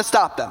you. I'm going to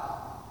stop them.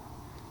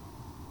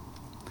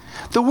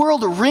 The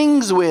world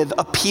rings with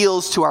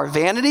appeals to our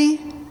vanity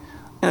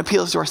and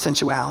appeals to our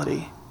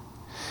sensuality.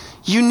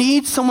 You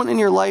need someone in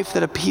your life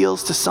that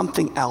appeals to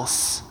something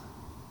else.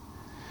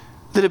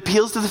 That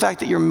appeals to the fact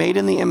that you're made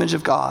in the image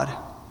of God.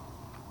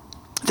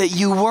 That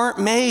you weren't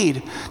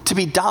made to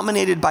be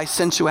dominated by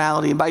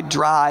sensuality and by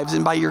drives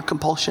and by your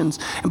compulsions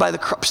and by the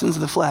corruptions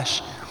of the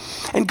flesh.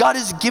 And God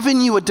has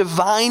given you a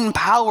divine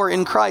power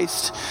in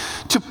Christ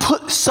to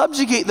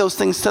subjugate those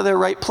things to their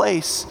right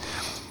place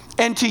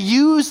and to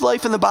use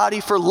life in the body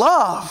for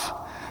love,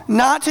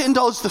 not to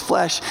indulge the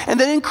flesh. And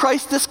that in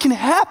Christ this can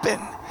happen.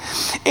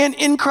 And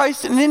in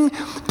Christ and in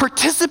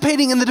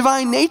participating in the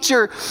divine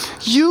nature,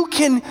 you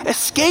can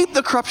escape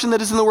the corruption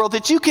that is in the world,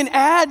 that you can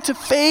add to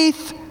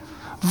faith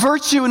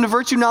virtue, and to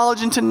virtue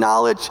knowledge, and to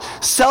knowledge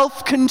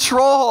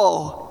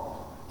self-control.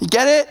 You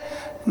get it?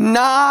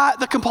 Not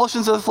the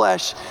compulsions of the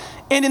flesh.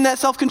 And in that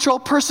self-control,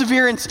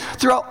 perseverance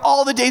throughout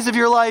all the days of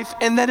your life,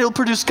 and then it'll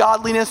produce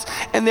godliness,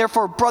 and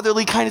therefore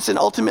brotherly kindness, and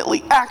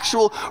ultimately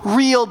actual,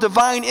 real,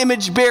 divine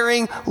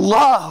image-bearing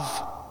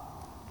love.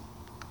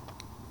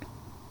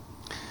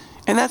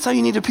 And that's how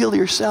you need to appeal to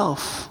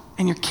yourself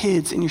and your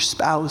kids and your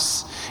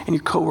spouse and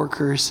your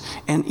coworkers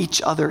and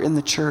each other in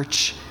the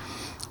church.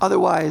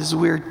 Otherwise,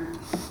 we're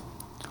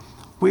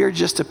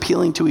just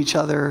appealing to each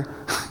other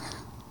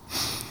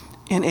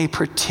in a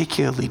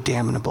particularly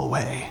damnable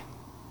way.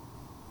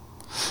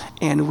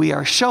 And we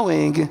are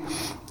showing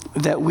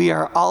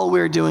that all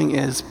we're doing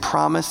is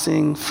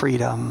promising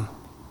freedom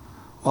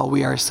while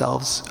we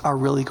ourselves are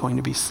really going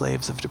to be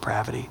slaves of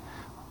depravity,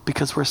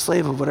 because we're a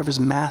slave of whatever's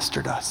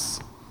mastered us.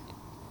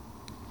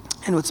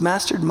 And what's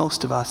mastered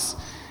most of us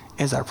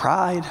is our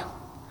pride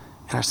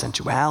and our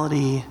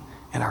sensuality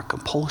and our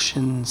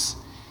compulsions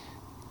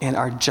and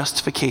our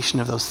justification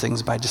of those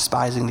things by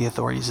despising the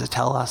authorities that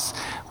tell us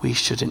we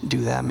shouldn't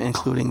do them,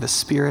 including the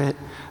Spirit,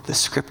 the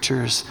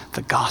Scriptures,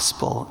 the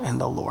gospel,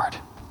 and the Lord.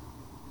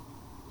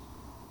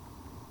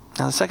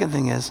 Now, the second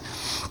thing is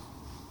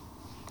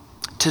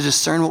to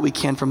discern what we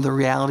can from the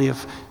reality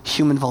of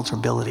human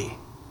vulnerability.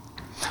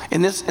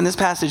 In this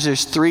passage,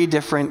 there's 3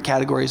 different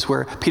categories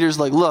where Peter's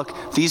like,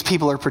 look, these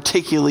people are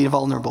particularly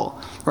vulnerable,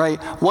 right?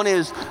 One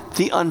is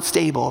the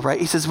unstable, right?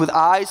 He says, with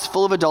eyes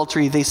full of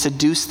adultery, they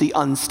seduce the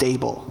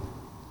unstable.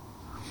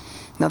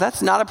 Now,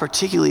 that's not a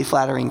particularly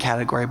flattering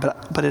category,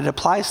 but it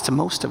applies to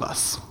most of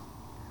us,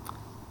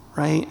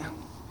 right?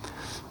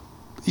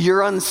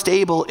 You're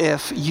unstable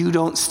if you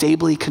don't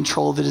stably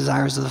control the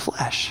desires of the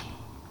flesh.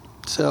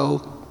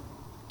 So,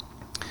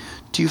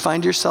 do you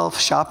find yourself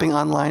shopping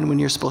online when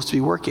you're supposed to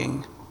be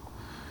working?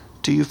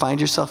 Do you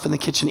find yourself in the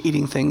kitchen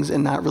eating things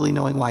and not really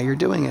knowing why you're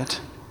doing it?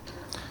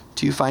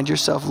 Do you find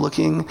yourself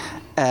looking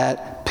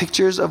at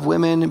pictures of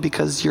women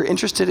because you're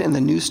interested in the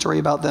news story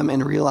about them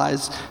and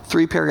realize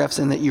 3 paragraphs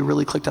in that you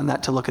really clicked on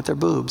that to look at their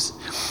boobs?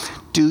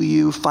 Do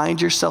you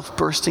find yourself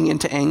bursting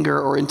into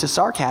anger or into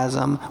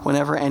sarcasm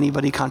whenever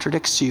anybody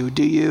contradicts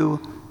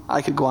you?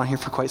 I could go on here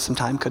for quite some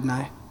time, couldn't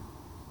I?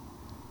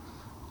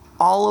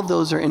 All of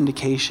those are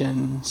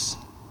indications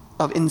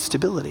of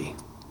instability.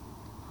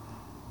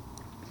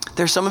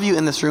 There's some of you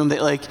in this room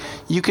that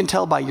you can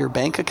tell by your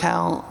bank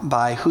account,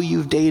 by who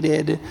you've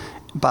dated,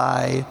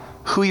 by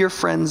who your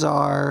friends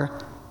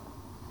are,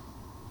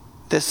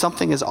 that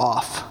something is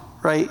off,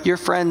 right? Your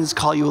friends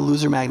call you a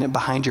loser magnet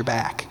behind your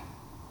back.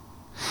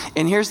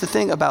 And here's the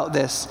thing about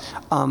this.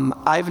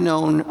 I've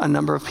known a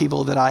number of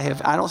people that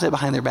I don't say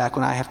behind their back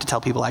when I have to tell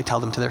people, I tell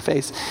them to their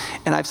face.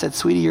 And I've said,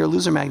 sweetie, you're a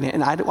loser magnet.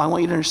 And I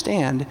want you to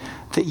understand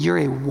that you're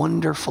a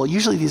wonderful,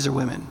 usually these are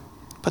women,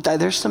 but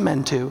there's some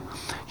men too.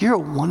 You're a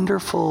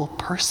wonderful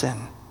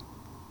person.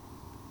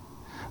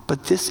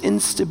 But this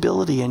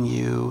instability in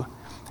you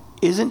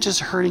isn't just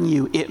hurting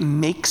you, it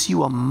makes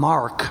you a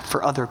mark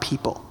for other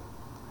people.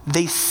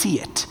 They see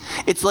it.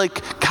 It's like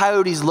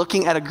coyotes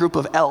looking at a group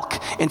of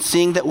elk and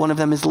seeing that one of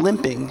them is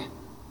limping.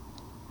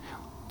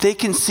 They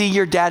can see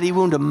your daddy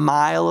wound a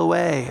mile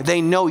away. They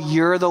know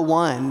you're the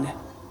one.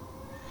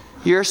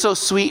 You're so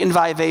sweet and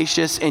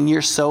vivacious and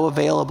you're so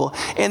available.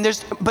 And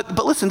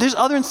but listen, there's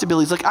other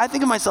instabilities. I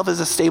think of myself as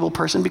a stable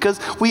person because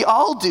we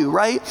all do,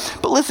 right?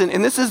 But listen,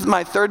 and this is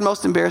my 3rd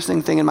most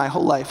embarrassing thing in my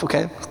whole life,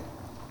 okay?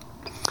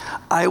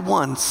 I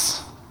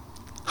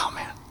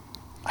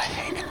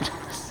hated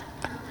this.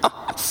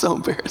 It's so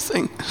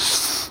embarrassing.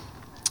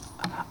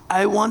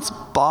 I once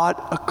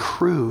bought a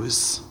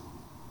cruise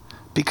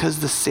because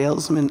the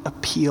salesman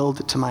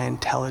appealed to my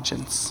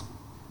intelligence,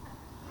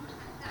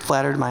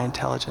 flattered my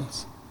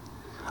intelligence.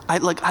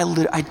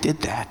 I did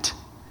that.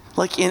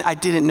 I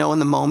didn't know in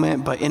the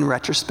moment, but in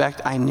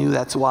retrospect, I knew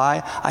that's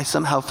why. I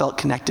somehow felt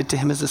connected to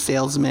him as a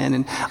salesman,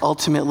 and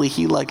ultimately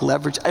he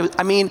leveraged.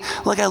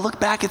 I look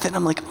back at that and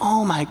I'm like,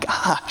 oh my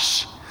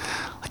gosh,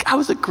 I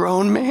was a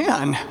grown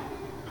man.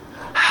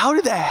 How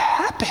did that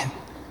happen?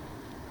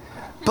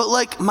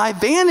 But my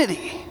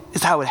vanity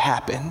is how it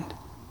happened,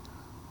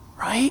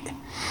 right?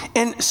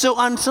 And so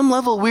on some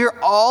level, we're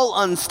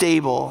all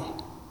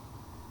unstable.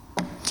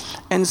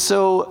 And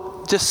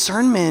so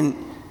discernment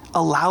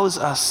allows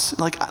us,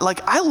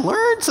 I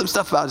learned some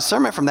stuff about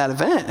discernment from that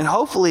event, and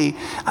hopefully,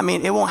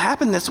 it won't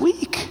happen this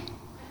week.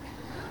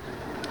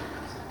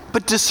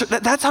 But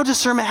that's how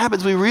discernment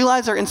happens. We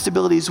realize our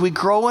instabilities, we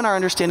grow in our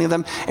understanding of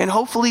them, and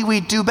hopefully we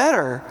do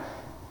better.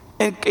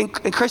 And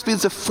Christ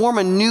begins to form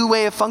a new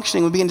way of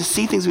functioning. We begin to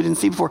see things we didn't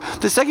see before.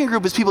 The second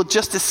group is people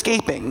just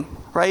escaping,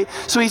 right?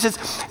 So he says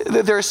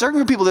there are a certain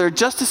group of people that are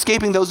just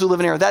escaping those who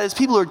live in error. That is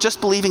people who are just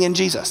believing in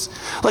Jesus.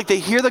 They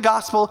hear the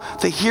gospel,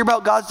 they hear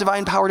about God's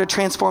divine power to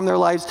transform their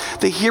lives,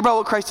 they hear about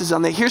what Christ has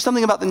done, they hear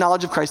something about the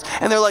knowledge of Christ,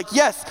 and they're like,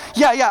 yes,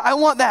 yeah, I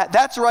want that.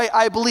 That's right,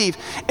 I believe.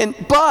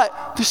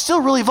 But they're still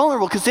really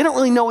vulnerable because they don't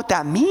really know what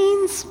that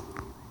means.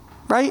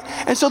 Right?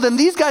 And so then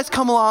these guys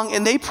come along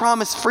and they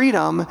promise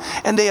freedom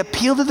and they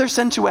appeal to their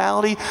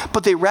sensuality,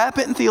 but they wrap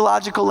it in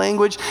theological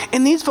language.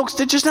 And these folks,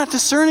 they're just not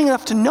discerning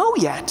enough to know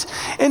yet.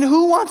 And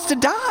who wants to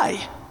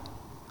die?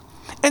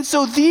 And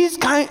so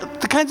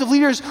the kinds of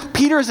leaders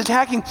Peter is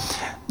attacking,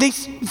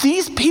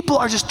 these people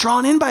are just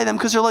drawn in by them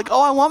because they're like,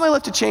 oh, I want my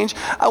life to change.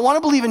 I want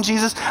to believe in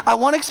Jesus. I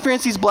want to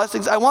experience these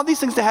blessings. I want these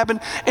things to happen.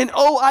 And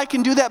I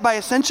can do that by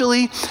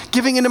essentially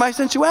giving into my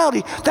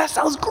sensuality. That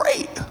sounds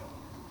great.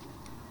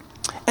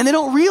 And they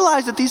don't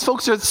realize that these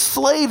folks are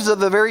slaves of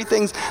the very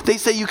things they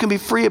say you can be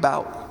free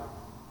about.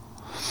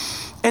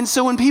 And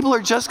so when people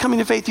are just coming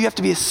to faith, you have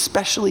to be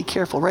especially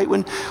careful, right?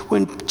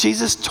 When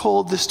Jesus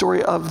told the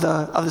story of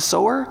the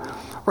sower,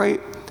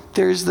 right?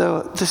 There's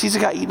the seeds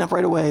that got eaten up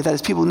right away. That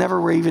is, people never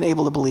were even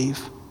able to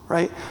believe,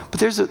 right? But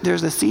there's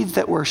the seeds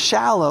that were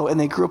shallow and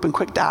they grew up and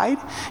quick died.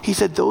 He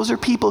said those are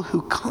people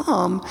who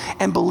come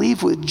and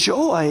believe with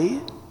joy,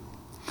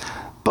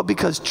 but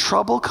because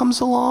trouble comes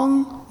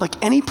along,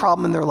 like any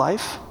problem in their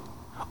life,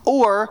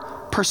 or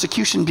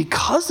persecution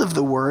because of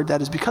the word,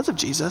 that is because of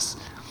Jesus,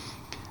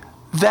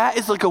 that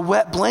is like a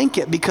wet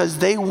blanket because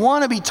they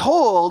want to be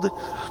told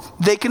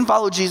they can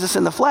follow Jesus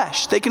in the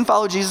flesh. They can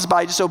follow Jesus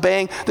by just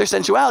obeying their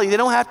sensuality. They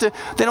don't have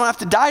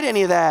to die to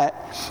any of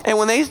that. And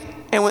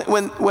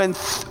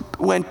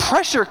when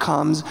pressure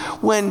comes,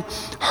 when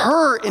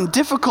hurt and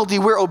difficulty,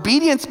 where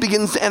obedience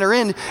begins to enter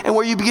in, and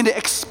where you begin to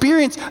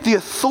experience the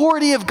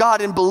authority of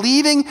God and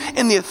believing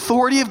in the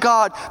authority of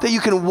God, that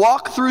you can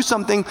walk through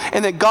something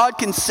and that God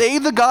can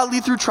save the godly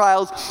through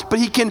trials, but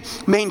he can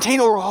maintain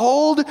or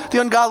hold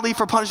the ungodly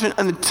for punishment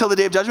until the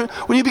day of judgment.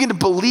 When you begin to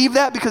believe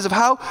that because of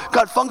how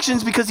God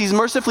functions, because he's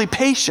mercifully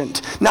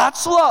patient, not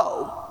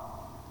slow,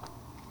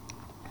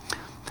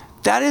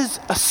 that is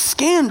a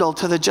scandal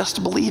to the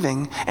just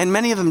believing. And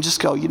many of them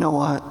just go, you know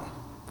what?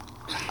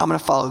 I'm going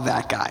to follow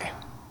that guy.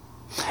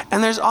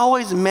 And there's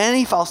always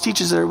many false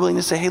teachers that are willing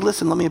to say, hey,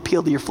 listen, let me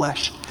appeal to your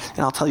flesh, and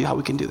I'll tell you how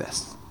we can do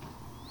this.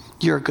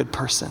 You're a good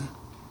person.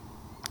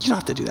 You don't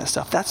have to do that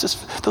stuff.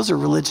 Those are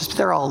religious, but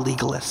they're all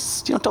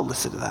legalists. You don't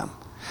listen to them.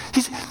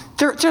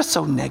 They're just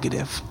so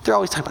negative. They're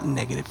always talking about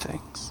negative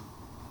things.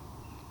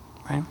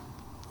 Right?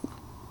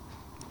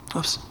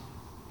 Oops.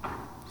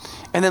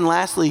 And then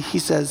lastly, he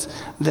says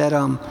that,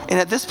 and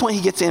at this point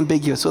he gets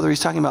ambiguous, whether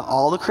he's talking about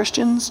all the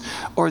Christians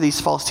or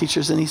these false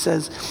teachers. And he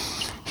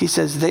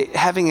says, they,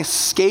 having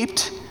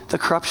escaped the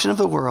corruption of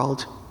the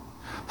world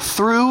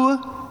through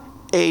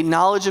a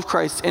knowledge of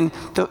Christ. And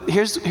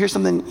here's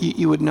something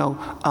you would know,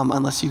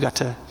 unless you got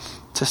to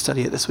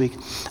study it this week.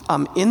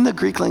 In the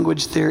Greek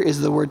language, there is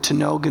the word to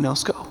know,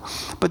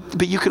 gnosko.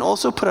 But you can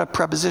also put a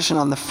preposition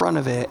on the front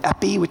of it,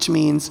 epi, which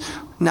means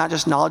not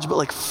just knowledge, but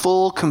like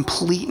full,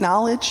 complete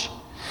knowledge.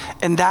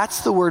 And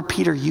that's the word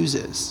Peter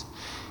uses.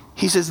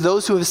 He says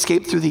those who have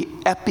escaped through the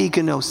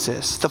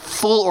epigenosis, the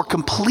full or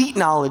complete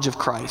knowledge of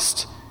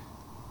Christ.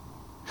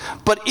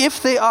 But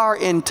if they are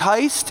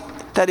enticed,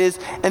 that is,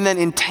 and then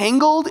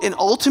entangled and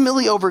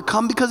ultimately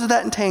overcome because of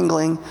that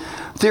entangling,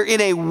 they're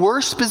in a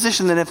worse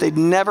position than if they'd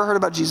never heard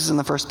about Jesus in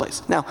the first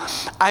place. Now,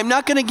 I'm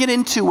not going to get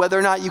into whether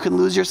or not you can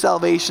lose your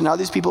salvation. Are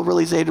these people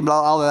really saved and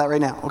all of that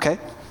right now, okay?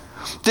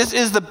 This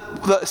is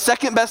the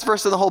second best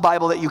verse in the whole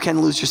Bible that you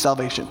can lose your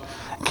salvation,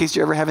 in case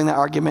you're ever having that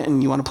argument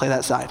and you want to play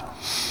that side.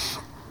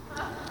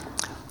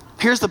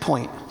 Here's the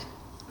point.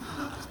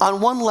 On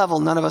one level,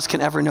 none of us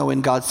can ever know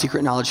in God's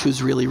secret knowledge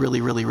who's really,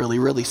 really, really, really,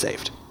 really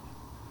saved.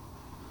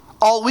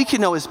 All we can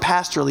know is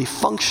pastorally,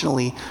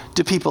 functionally,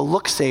 do people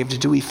look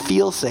saved? Do we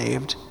feel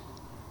saved?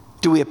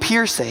 Do we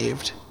appear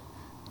saved?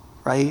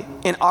 Right?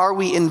 And are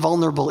we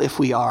invulnerable if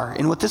we are?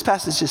 And what this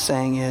passage is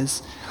saying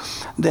is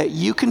that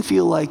you can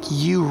feel like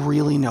you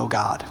really know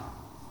God,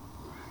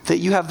 that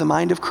you have the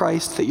mind of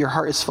Christ, that your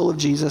heart is full of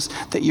Jesus,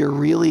 that you're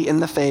really in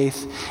the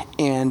faith,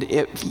 and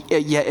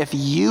yet if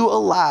you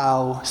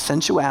allow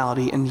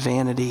sensuality and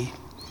vanity,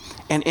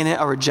 and in it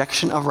a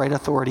rejection of right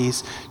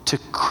authorities, to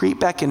creep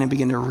back in and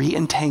begin to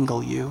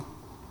re-entangle you,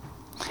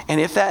 and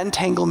if that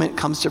entanglement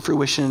comes to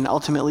fruition and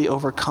ultimately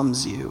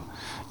overcomes you,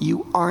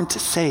 you aren't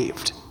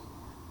saved.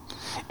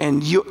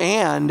 And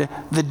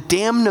the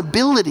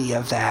damnability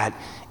of that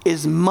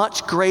is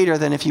much greater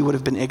than if you would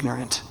have been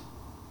ignorant.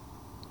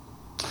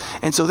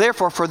 And so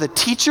therefore, for the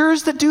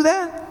teachers that do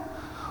that,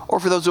 or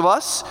for those of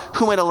us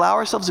who might allow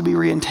ourselves to be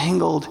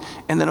re-entangled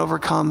and then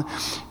overcome,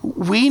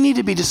 we need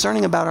to be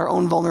discerning about our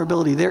own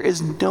vulnerability. There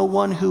is no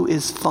one who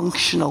is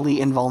functionally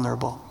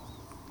invulnerable.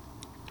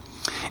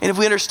 And if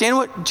we understand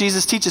what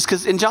Jesus teaches,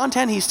 because in John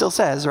 10 he still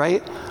says,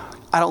 right,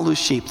 I don't lose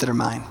sheep that are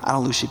mine. I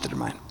don't lose sheep that are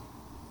mine.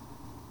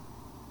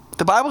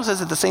 The Bible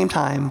says at the same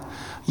time,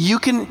 you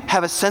can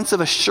have a sense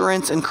of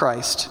assurance in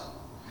Christ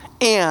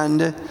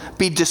and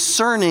be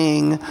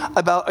discerning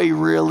about a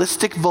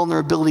realistic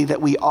vulnerability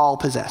that we all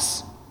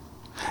possess.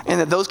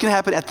 And that those can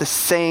happen at the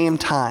same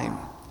time.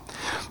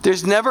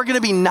 There's never going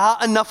to be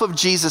not enough of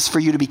Jesus for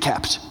you to be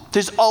kept.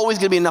 There's always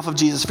going to be enough of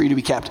Jesus for you to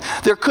be kept.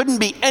 There couldn't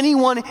be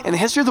anyone in the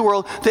history of the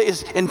world that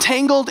is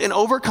entangled and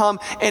overcome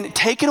and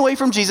taken away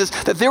from Jesus,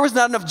 that there was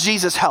not enough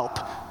Jesus help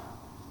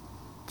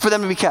for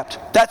them to be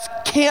kept.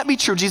 That can't be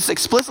true. Jesus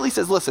explicitly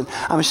says, listen,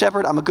 I'm a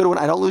shepherd, I'm a good one,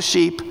 I don't lose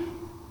sheep.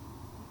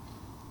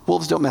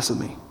 Wolves don't mess with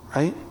me,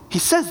 right? He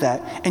says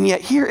that, and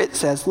yet here it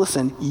says,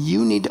 listen,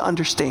 you need to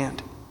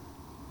understand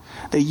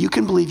that you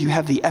can believe you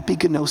have the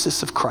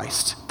epigenosis of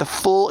Christ, the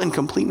full and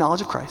complete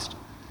knowledge of Christ.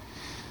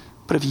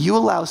 But if you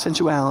allow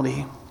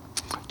sensuality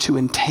to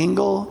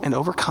entangle and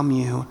overcome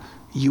you,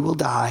 you will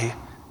die.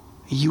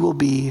 You will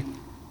be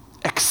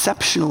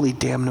exceptionally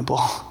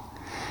damnable.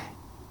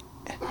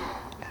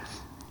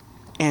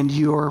 And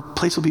your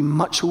place will be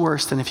much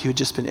worse than if you had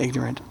just been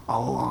ignorant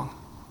all along.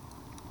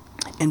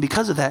 And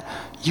because of that,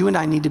 you and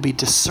I need to be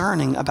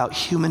discerning about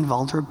human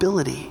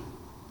vulnerability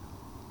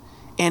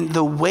and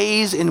the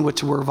ways in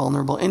which we're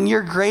vulnerable. And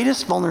your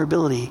greatest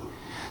vulnerability,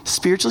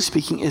 spiritually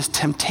speaking, is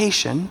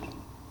temptation.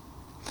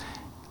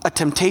 A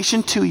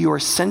temptation to your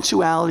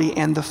sensuality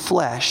and the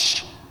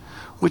flesh,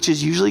 which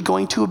is usually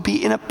going to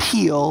be an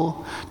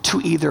appeal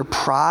to either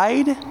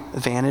pride,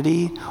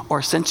 vanity,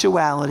 or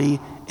sensuality,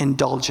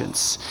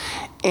 indulgence.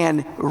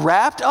 And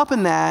wrapped up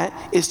in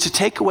that is to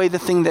take away the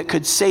thing that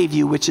could save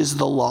you, which is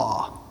the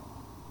law.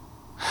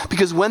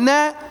 Because when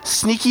that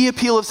sneaky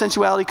appeal of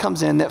sensuality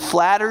comes in, that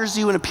flatters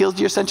you and appeals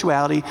to your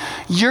sensuality,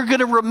 you're going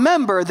to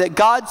remember that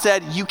God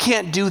said you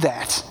can't do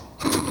that.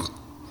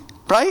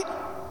 Right?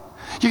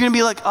 You're going to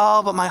be like,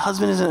 oh, but my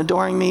husband isn't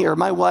adoring me, or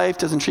my wife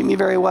doesn't treat me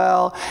very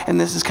well, and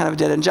this is kind of a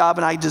dead-end job,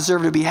 and I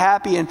deserve to be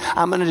happy, and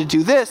I'm going to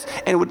do this.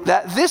 And with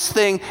this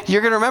thing,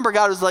 you're going to remember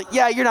God was like,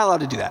 yeah, you're not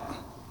allowed to do that.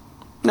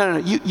 No,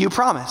 you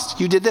promised.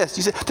 You did this.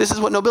 You said, this is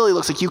what nobility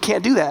looks like. You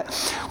can't do that.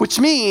 Which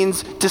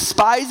means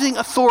despising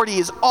authority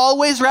is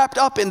always wrapped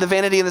up in the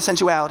vanity and the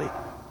sensuality.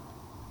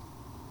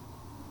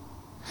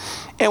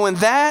 And when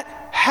that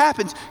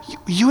happens,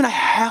 you and I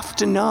have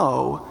to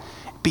know,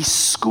 be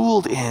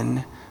schooled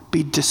in,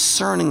 be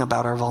discerning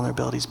about our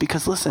vulnerabilities.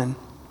 Because listen,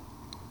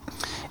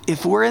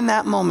 if we're in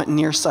that moment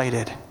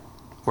nearsighted,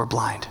 we're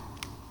blind.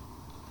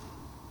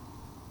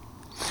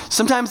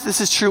 Sometimes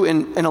this is true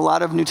in a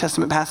lot of New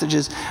Testament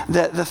passages,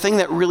 that the thing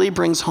that really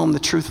brings home the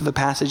truth of the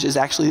passage is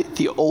actually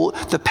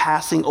the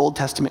passing Old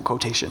Testament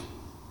quotation.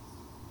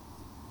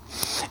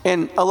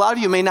 And a lot of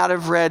you may not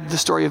have read the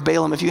story of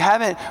Balaam. If you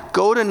haven't,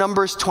 go to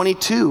Numbers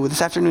 22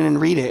 this afternoon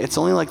and read it. It's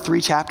only like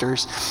 3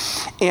 chapters.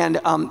 And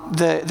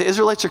the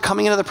Israelites are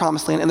coming into the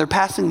promised land and they're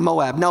passing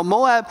Moab. Now,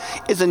 Moab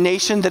is a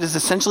nation that is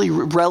essentially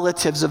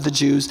relatives of the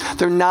Jews.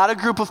 They're not a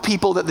group of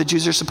people that the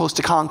Jews are supposed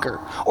to conquer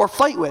or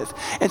fight with.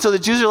 And so the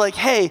Jews are like,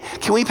 hey,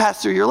 can we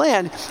pass through your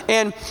land?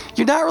 And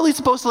you're not really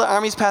supposed to let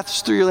armies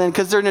pass through your land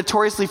because they're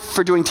notoriously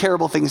for doing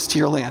terrible things to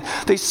your land.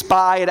 They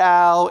spy it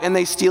out and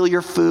they steal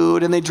your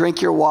food and they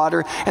drink your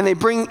water. And they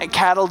bring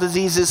cattle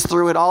diseases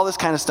through it, all this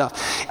kind of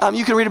stuff.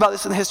 You can read about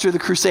this in the history of the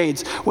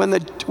Crusades. When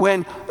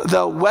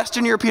the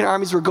Western European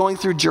armies were going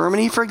through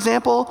Germany, for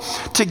example,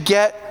 to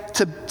get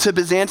to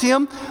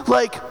Byzantium,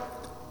 like,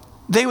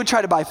 they would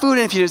try to buy food,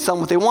 and if you didn't sell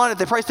them what they wanted,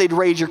 they'd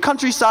raid your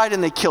countryside,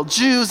 and they killed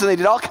Jews, and they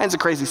did all kinds of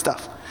crazy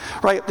stuff.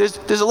 Right?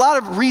 There's a lot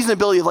of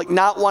reasonability of like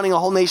not wanting a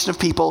whole nation of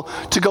people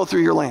to go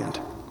through your land.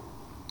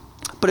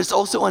 But it's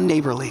also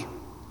unneighborly.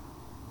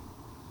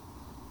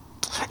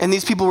 And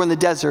these people were in the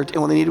desert,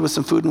 and what they needed was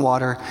some food and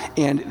water,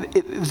 and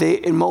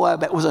in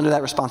Moab was under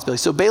that responsibility.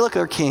 So Balak,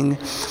 their king,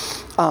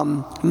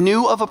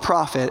 knew of a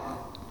prophet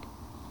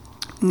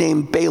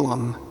named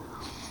Balaam,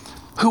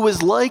 who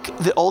was like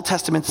the Old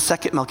Testament's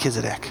second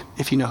Melchizedek,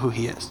 if you know who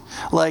he is.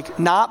 Like,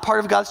 not part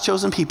of God's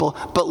chosen people,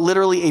 but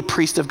literally a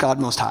priest of God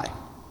Most High.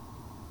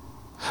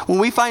 When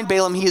we find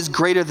Balaam, he is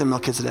greater than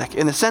Melchizedek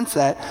in the sense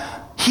that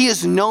he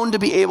is known to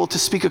be able to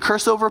speak a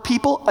curse over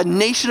people, a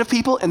nation of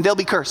people, and they'll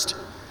be cursed.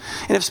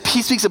 And if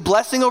he speaks a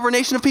blessing over a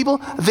nation of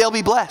people, they'll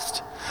be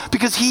blessed.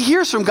 Because he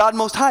hears from God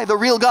Most High, the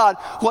real God,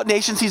 what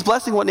nations he's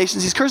blessing, what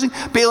nations he's cursing.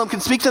 Balaam can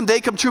speak them, they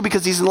come true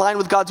because he's in line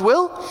with God's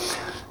will.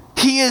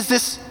 He is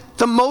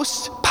the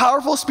most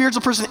powerful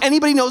spiritual person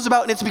anybody knows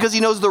about, and it's because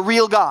he knows the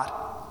real God.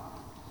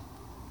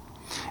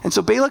 And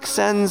so Balak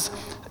sends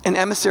an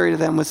emissary to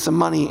them with some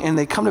money, and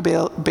they come to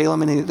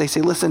Balaam and they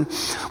say, listen,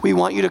 we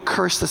want you to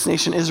curse this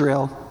nation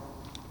Israel,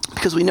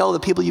 because we know the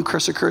people you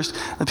curse are cursed,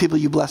 and the people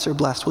you bless are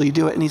blessed. Will you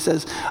do it? And he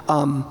says,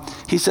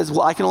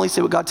 well, I can only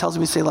say what God tells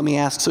me to say, let me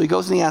ask. So he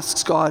goes and he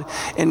asks God,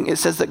 and it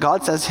says that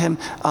God says to him,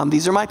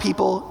 these are my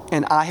people,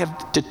 and I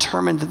have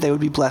determined that they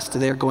would be blessed, that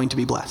they are going to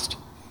be blessed.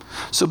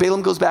 So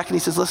Balaam goes back and he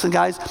says, listen,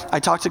 guys, I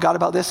talked to God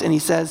about this, and he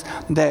says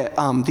that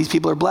these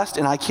people are blessed,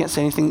 and I can't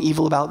say anything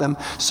evil about them,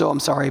 so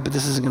I'm sorry, but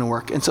this isn't going to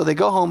work. And so they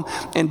go home,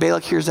 and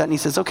Balak hears that, and he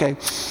says, okay.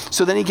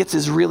 So then he gets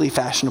his really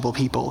fashionable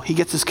people. He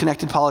gets his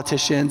connected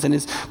politicians and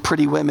his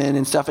pretty women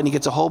and stuff, and he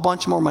gets a whole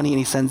bunch more money, and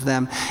he sends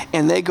them.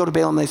 And they go to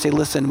Balaam, and they say,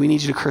 listen, we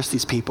need you to curse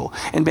these people.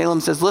 And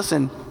Balaam says,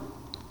 listen,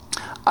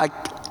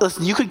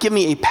 you could give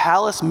me a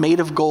palace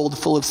made of gold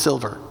full of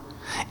silver,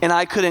 and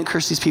I couldn't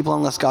curse these people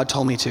unless God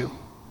told me to.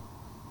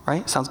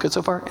 Right? Sounds good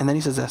so far? And then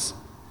he says this,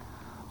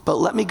 but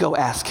let me go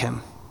ask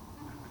him.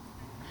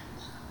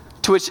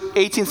 To which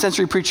 18th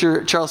century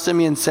preacher Charles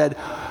Simeon said,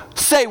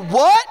 say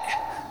what?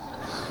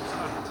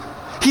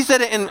 He said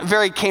it in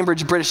very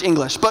Cambridge British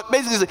English, but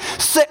basically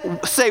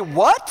say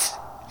what?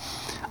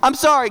 I'm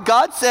sorry,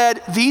 God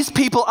said, these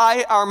people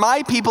are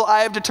my people, I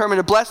have determined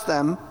to bless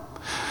them.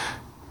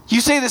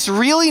 You say this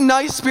really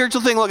nice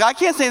spiritual thing, look, I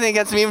can't say anything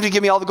against him even if you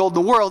give me all the gold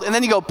in the world, and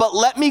then you go, but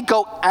let me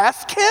go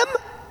ask him?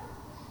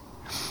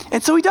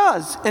 And so he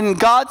does. And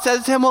God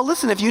says to him, well,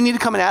 listen, if you need to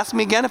come and ask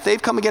me again, if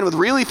they've come again with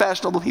really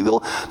fashionable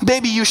people,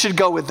 maybe you should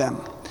go with them.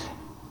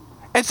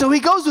 And so he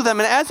goes with them,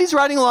 and as he's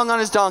riding along on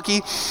his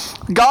donkey,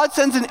 God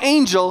sends an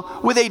angel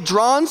with a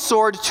drawn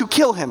sword to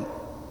kill him.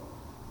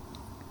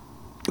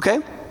 Okay?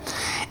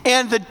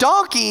 And the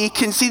donkey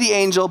can see the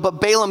angel, but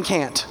Balaam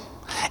can't.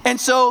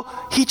 And so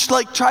he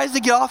tries to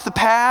get off the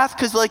path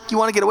because you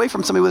want to get away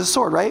from somebody with a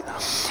sword, right?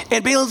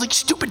 And Balaam's like,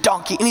 stupid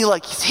donkey. And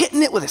he's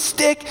hitting it with a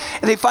stick.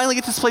 And they finally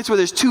get to this place where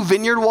there's 2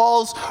 vineyard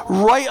walls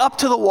right up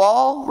to the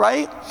wall,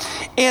 right?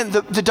 And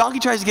the donkey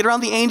tries to get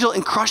around the angel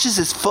and crushes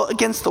his foot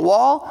against the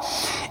wall.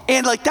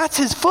 And that's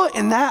his foot,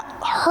 and that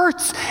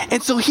hurts.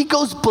 And so he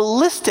goes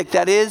ballistic.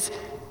 That is,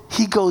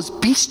 he goes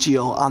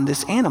bestial on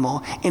this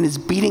animal and is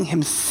beating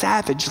him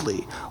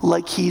savagely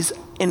like he's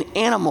an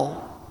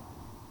animal,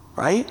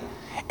 right?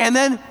 And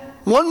then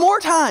one more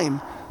time,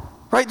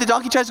 right? The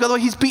donkey tries to go the other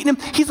way. He's beating him.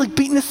 He's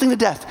beating this thing to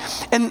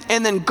death. And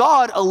then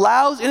God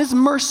allows, in his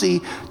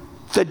mercy,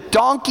 the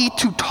donkey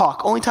to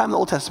talk. Only time in the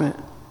Old Testament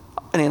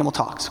an animal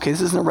talks. Okay,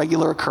 this isn't a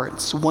regular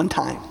occurrence. One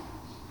time,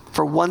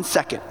 for 1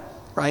 second,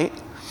 right?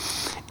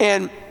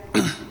 And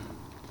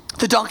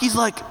the donkey's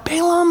like,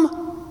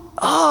 Balaam,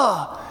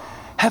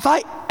 have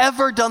I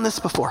ever done this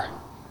before?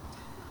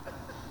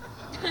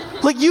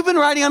 You've been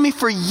riding on me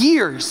for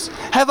years.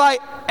 Have I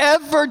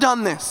ever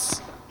done this?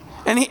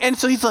 And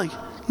so he's like,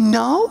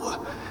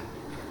 no.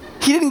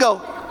 He didn't go,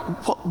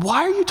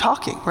 why are you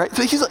talking, right?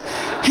 So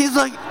he's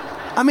like,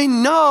 I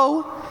mean,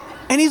 no.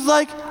 And he's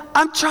like,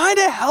 I'm trying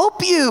to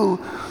help you.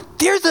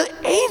 There's an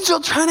angel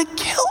trying to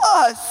kill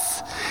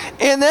us.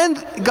 And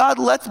then God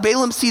lets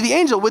Balaam see the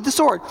angel with the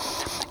sword.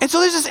 And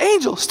so there's this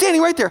angel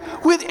standing right there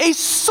with a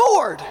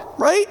sword,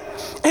 right?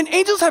 And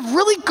angels have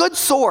really good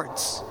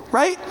swords,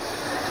 right?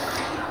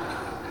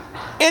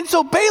 And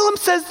so Balaam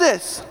says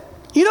this,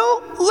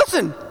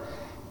 listen,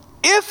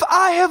 if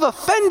I have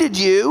offended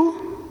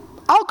you,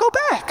 I'll go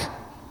back.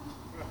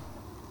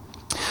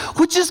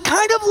 Which is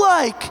kind of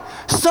like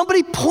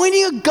somebody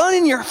pointing a gun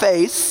in your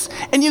face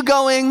and you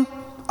going,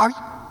 are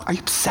you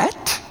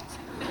upset?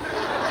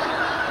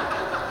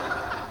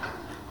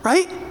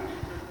 Right?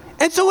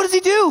 And so what does he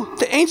do?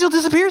 The angel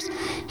disappears.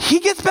 He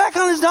gets back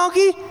on his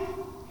donkey.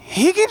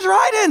 He keeps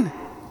riding.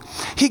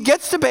 He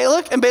gets to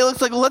Balak, and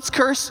Balak's like, well, let's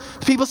curse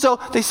people. So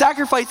they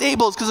sacrifice 8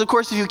 bulls, because of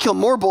course if you kill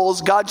more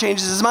bulls, God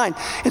changes his mind.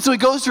 And so he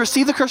goes to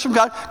receive the curse from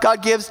God.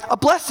 God gives a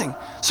blessing.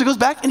 So he goes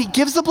back and he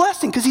gives the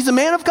blessing, because he's a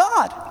man of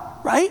God,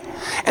 right?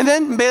 And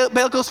then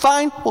Balak goes,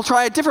 fine, we'll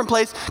try a different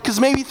place, because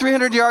maybe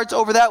 300 yards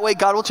over that way,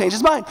 God will change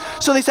his mind.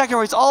 So they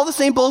sacrifice all the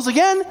same bulls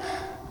again.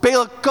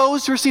 Balak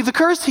goes to receive the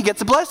curse. He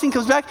gets a blessing,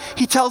 comes back.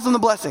 He tells them the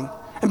blessing.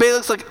 And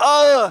Balak's like,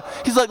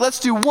 he's like, let's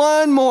do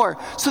one more.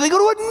 So they go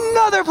to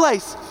another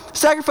place.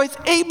 Sacrifice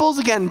 8 bulls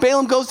again.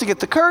 Balaam goes to get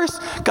the curse.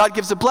 God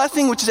gives a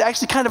blessing, which is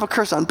actually kind of a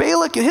curse on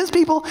Balak and his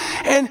people.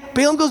 And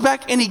Balaam goes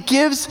back and he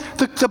gives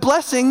the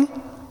blessing,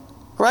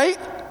 right?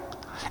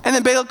 And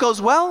then Balak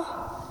goes,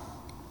 well,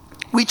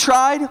 we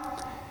tried,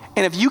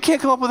 and if you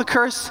can't come up with a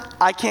curse,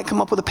 I can't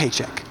come up with a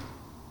paycheck.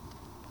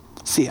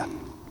 See ya.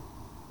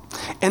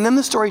 And then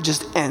the story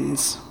just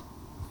ends.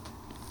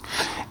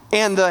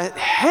 And the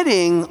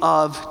heading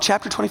of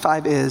chapter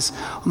 25 is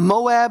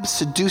Moab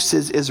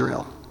seduces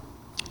Israel.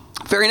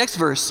 Very next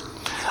verse,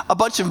 a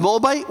bunch of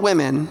Moabite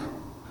women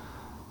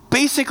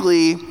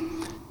basically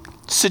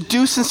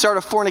seduce and start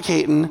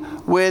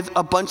fornicating with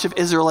a bunch of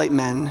Israelite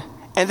men,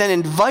 and then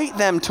invite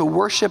them to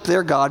worship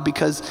their God,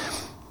 because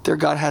their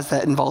God has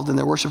that involved in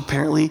their worship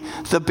apparently,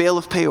 the Baal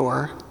of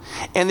Peor.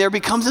 And there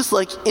becomes this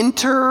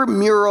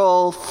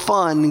intramural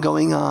fun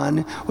going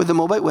on with the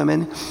Moabite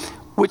women,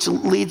 which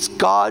leads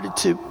God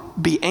to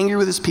be angry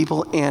with his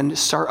people and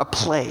start a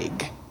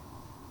plague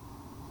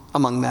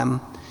among them.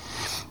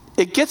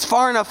 It gets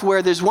far enough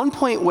where there's one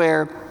point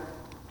where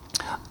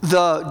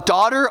the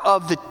daughter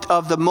of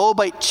the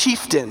Moabite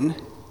chieftain,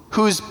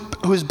 who's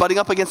butting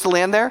up against the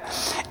land there,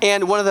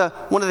 and one of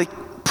the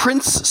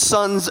prince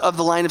sons of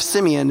the line of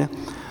Simeon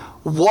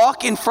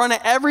walk in front of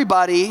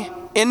everybody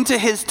into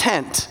his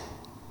tent,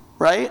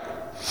 right?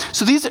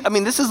 So this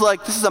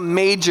is a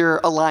major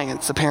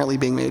alliance apparently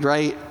being made,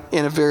 right?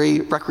 In a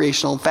very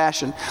recreational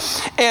fashion.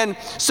 And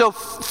so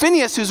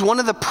Phinehas, who's one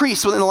of the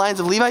priests within the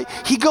lines of Levi,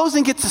 he goes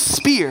and gets a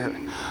spear,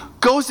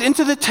 goes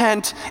into the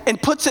tent,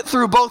 and puts it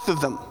through both of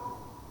them,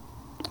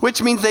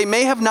 which means they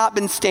may have not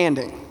been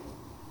standing.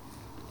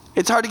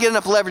 It's hard to get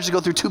enough leverage to go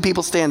through 2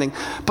 people standing.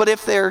 But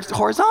if they're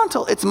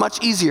horizontal, it's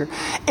much easier.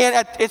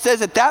 And it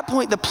says at that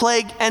point the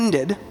plague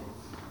ended.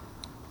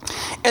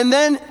 And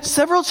then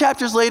several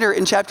chapters later,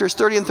 in chapters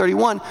 30 and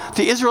 31,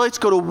 the Israelites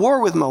go to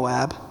war with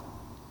Moab.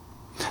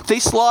 They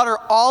slaughter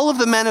all of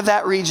the men of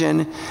that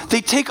region.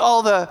 They take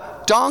all the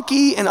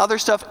donkey and other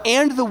stuff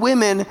and the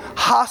women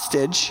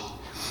hostage.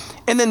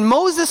 And then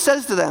Moses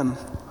says to them,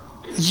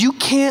 you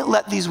can't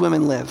let these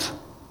women live.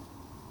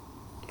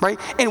 Right?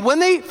 And when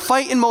they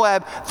fight in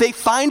Moab, they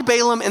find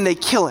Balaam and they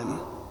kill him.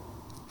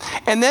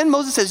 And then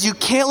Moses says, you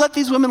can't let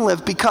these women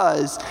live,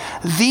 because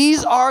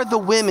these are the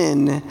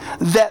women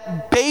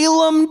that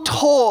Balaam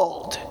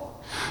told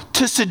to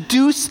to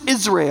seduce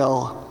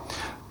Israel,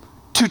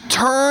 to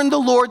turn the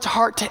Lord's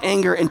heart to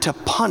anger, and to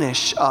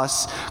punish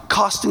us,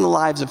 costing the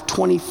lives of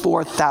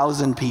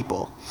 24,000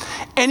 people.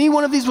 Any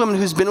one of these women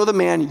who's been with a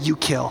man, you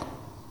kill.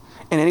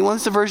 And anyone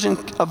that's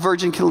a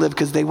virgin can live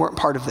because they weren't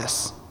part of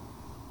this.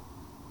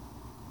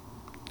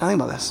 Now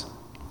think about this.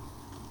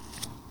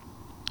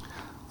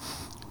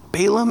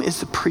 Balaam is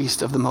the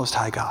priest of the Most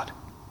High God.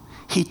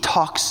 He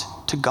talks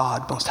to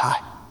God Most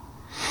High.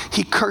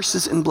 He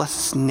curses and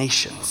blesses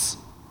nations.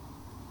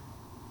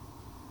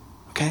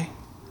 Okay?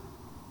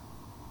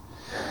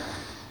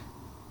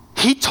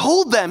 He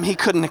told them he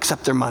couldn't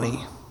accept their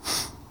money.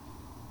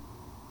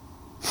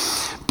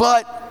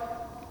 But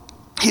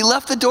he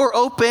left the door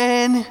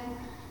open.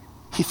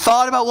 He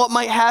thought about what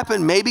might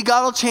happen. Maybe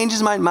God will change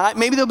his mind.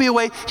 Maybe there'll be a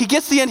way. He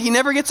gets to the end. He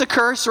never gets a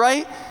curse,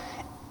 right?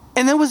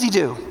 And then what does he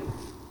do?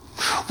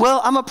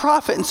 Well, I'm a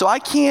prophet, and so I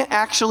can't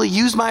actually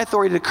use my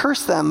authority to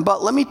curse them.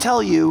 But let me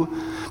tell you,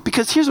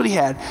 because here's what he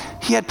had.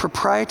 He had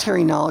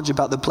proprietary knowledge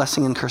about the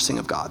blessing and cursing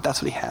of God.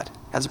 That's what he had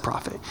as a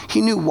prophet. He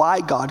knew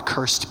why God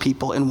cursed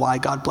people and why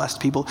God blessed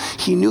people.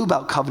 He knew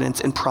about covenants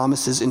and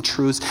promises and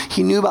truths.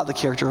 He knew about the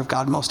character of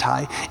God Most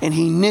High. And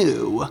he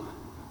knew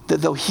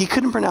that though he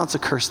couldn't pronounce a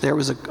curse, there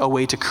was a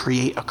way to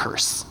create a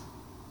curse.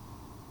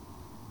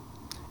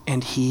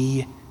 And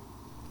he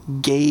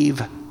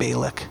gave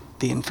Balak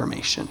the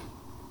information.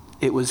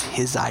 It was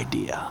his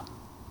idea.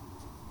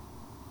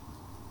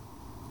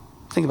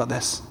 Think about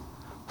this.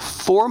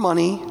 For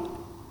money,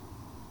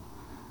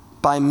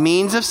 by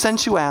means of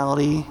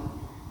sensuality,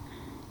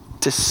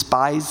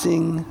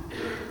 despising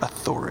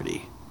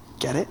authority.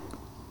 Get it?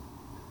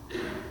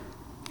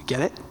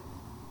 Get it?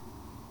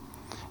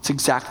 It's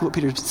exactly what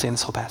Peter's been saying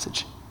this whole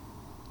passage.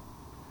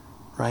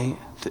 Right?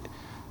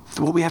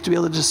 What we have to be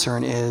able to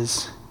discern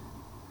is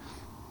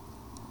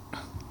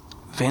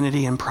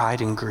vanity and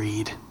pride and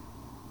greed.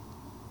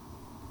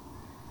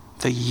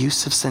 The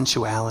use of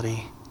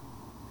sensuality.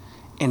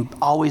 And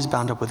always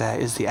bound up with that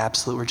is the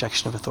absolute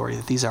rejection of authority,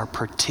 that these are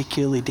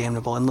particularly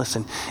damnable. And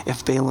listen,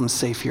 if Balaam's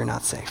safe, you're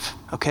not safe,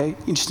 okay?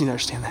 You just need to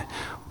understand that.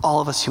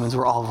 All of us humans,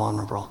 we're all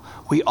vulnerable.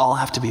 We all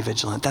have to be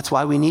vigilant. That's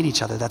why we need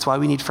each other. That's why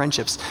we need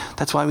friendships.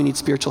 That's why we need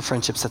spiritual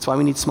friendships. That's why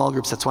we need small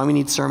groups. That's why we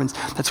need sermons.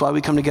 That's why we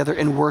come together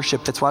and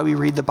worship. That's why we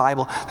read the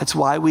Bible. That's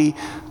why we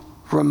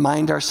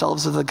remind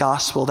ourselves of the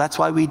gospel. That's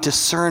why we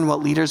discern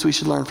what leaders we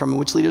should learn from and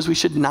which leaders we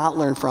should not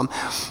learn from.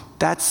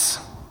 That's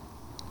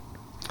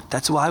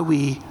why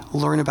we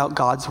learn about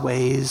God's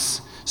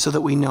ways, so that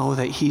we know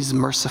that he's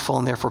merciful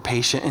and therefore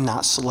patient and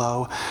not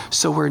slow.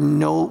 So we're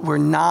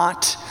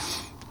not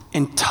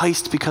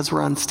enticed because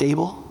we're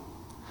unstable,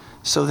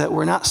 so that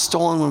we're not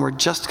stolen when we're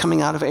just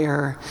coming out of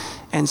error,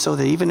 and so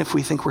that even if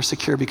we think we're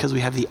secure because we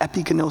have the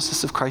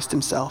epigenosis of Christ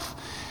himself,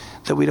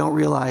 that we don't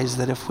realize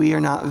that if we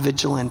are not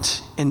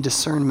vigilant in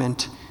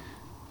discernment,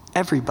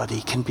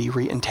 everybody can be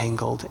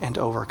re-entangled and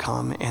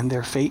overcome, and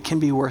their fate can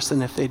be worse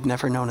than if they'd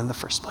never known in the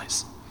first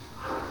place.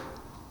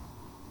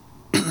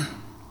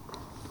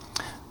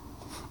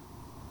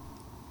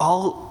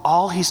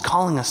 All he's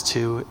calling us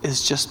to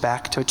is just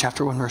back to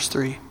chapter 1, verse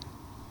 3.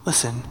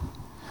 Listen,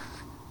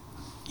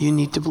 you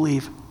need to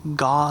believe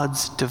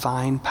God's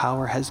divine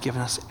power has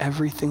given us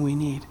everything we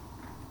need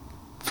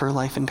for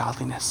life and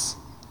godliness.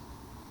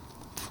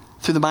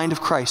 Through the mind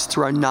of Christ,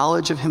 through our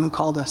knowledge of him who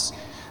called us,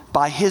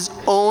 by his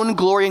own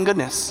glory and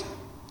goodness,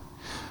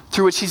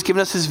 through which he's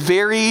given us his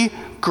very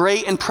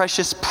great and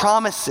precious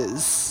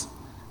promises,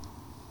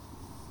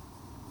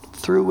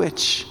 through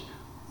which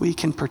we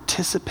can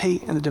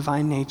participate in the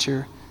divine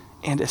nature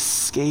and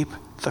escape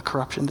the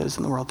corruption that is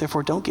in the world.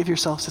 Therefore, don't give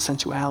yourselves to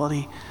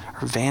sensuality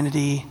or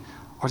vanity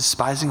or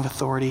despising of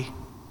authority,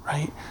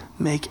 right?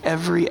 Make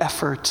every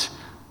effort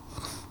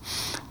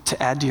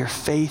to add to your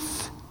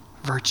faith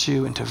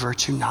virtue, and to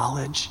virtue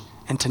knowledge,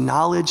 and to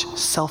knowledge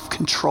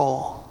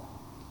self-control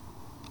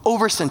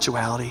over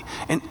sensuality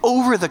and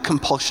over the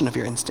compulsion of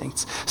your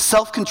instincts.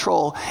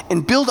 Self-control,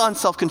 and build on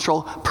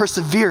self-control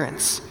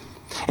perseverance.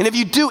 And if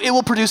you do, it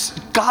will produce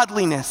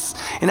godliness.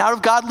 And out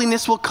of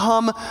godliness will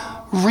come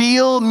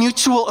real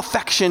mutual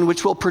affection,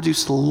 which will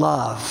produce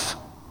love.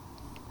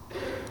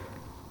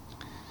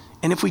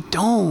 And if we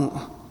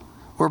don't,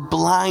 we're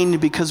blind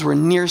because we're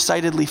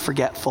nearsightedly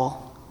forgetful.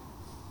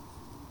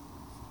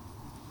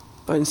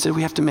 But instead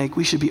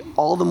we should be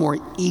all the more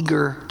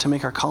eager to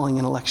make our calling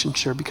and election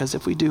sure, because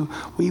if we do,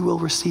 we will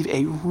receive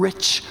a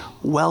rich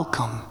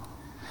welcome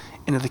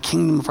into the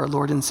kingdom of our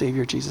Lord and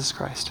Savior, Jesus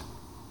Christ.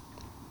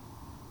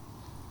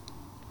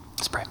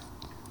 Let's pray.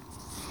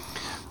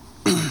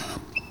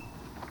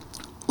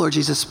 Lord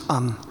Jesus,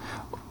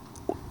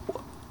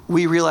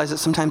 we realize that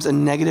sometimes a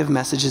negative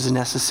message is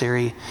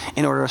necessary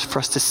in order for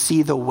us to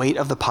see the weight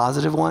of the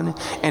positive one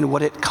and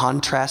what it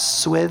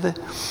contrasts with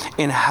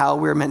and how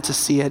we're meant to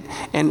see it.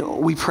 And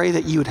we pray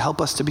that you would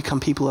help us to become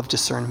people of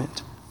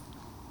discernment,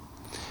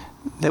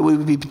 that we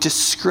would be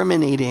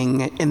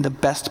discriminating in the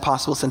best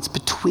possible sense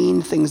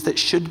between things that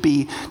should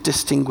be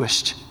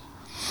distinguished,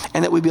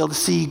 and that we'd be able to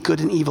see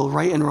good and evil,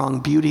 right and wrong,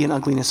 beauty and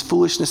ugliness,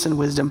 foolishness and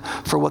wisdom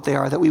for what they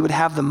are, that we would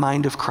have the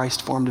mind of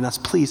Christ formed in us.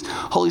 Please,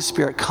 Holy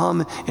Spirit,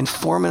 come and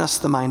form in us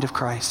the mind of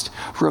Christ.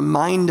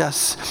 Remind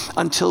us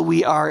until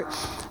we are,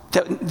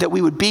 that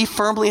we would be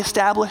firmly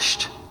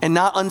established and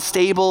not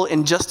unstable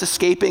and just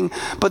escaping,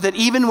 but that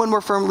even when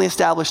we're firmly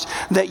established,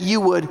 that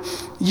you would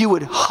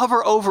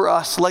hover over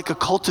us like a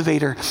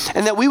cultivator,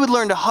 and that we would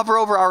learn to hover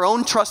over our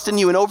own trust in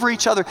you and over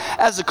each other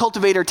as a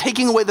cultivator,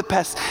 taking away the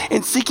pests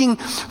and seeking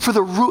for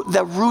the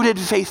rooted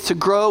faith to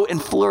grow and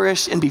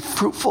flourish and be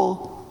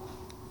fruitful.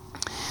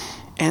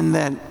 And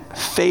that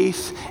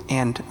faith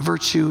and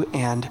virtue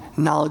and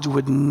knowledge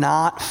would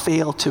not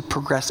fail to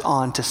progress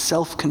on to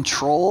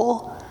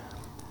self-control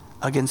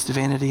against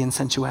vanity and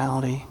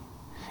sensuality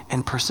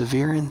and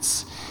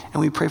perseverance.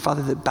 And we pray,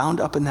 Father, that bound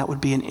up in that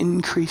would be an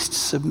increased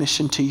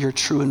submission to your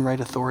true and right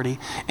authority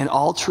and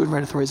all true and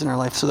right authorities in our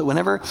life, so that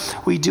whenever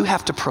we do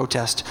have to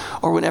protest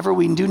or whenever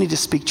we do need to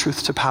speak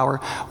truth to power,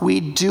 we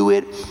do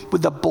it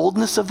with the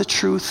boldness of the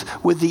truth,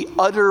 with the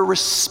utter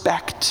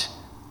respect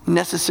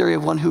necessary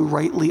of one who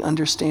rightly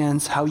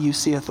understands how you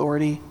see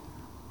authority.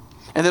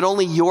 And that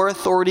only your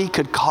authority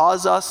could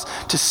cause us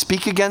to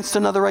speak against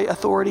another right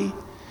authority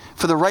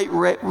for the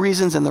right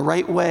reasons and the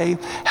right way.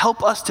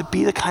 Help us to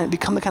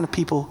become the kind of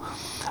people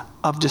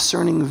of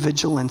discerning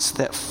vigilance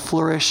that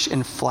flourish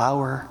and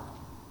flower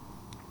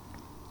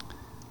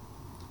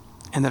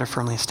and that are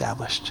firmly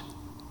established.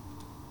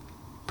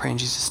 Pray in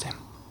Jesus' name.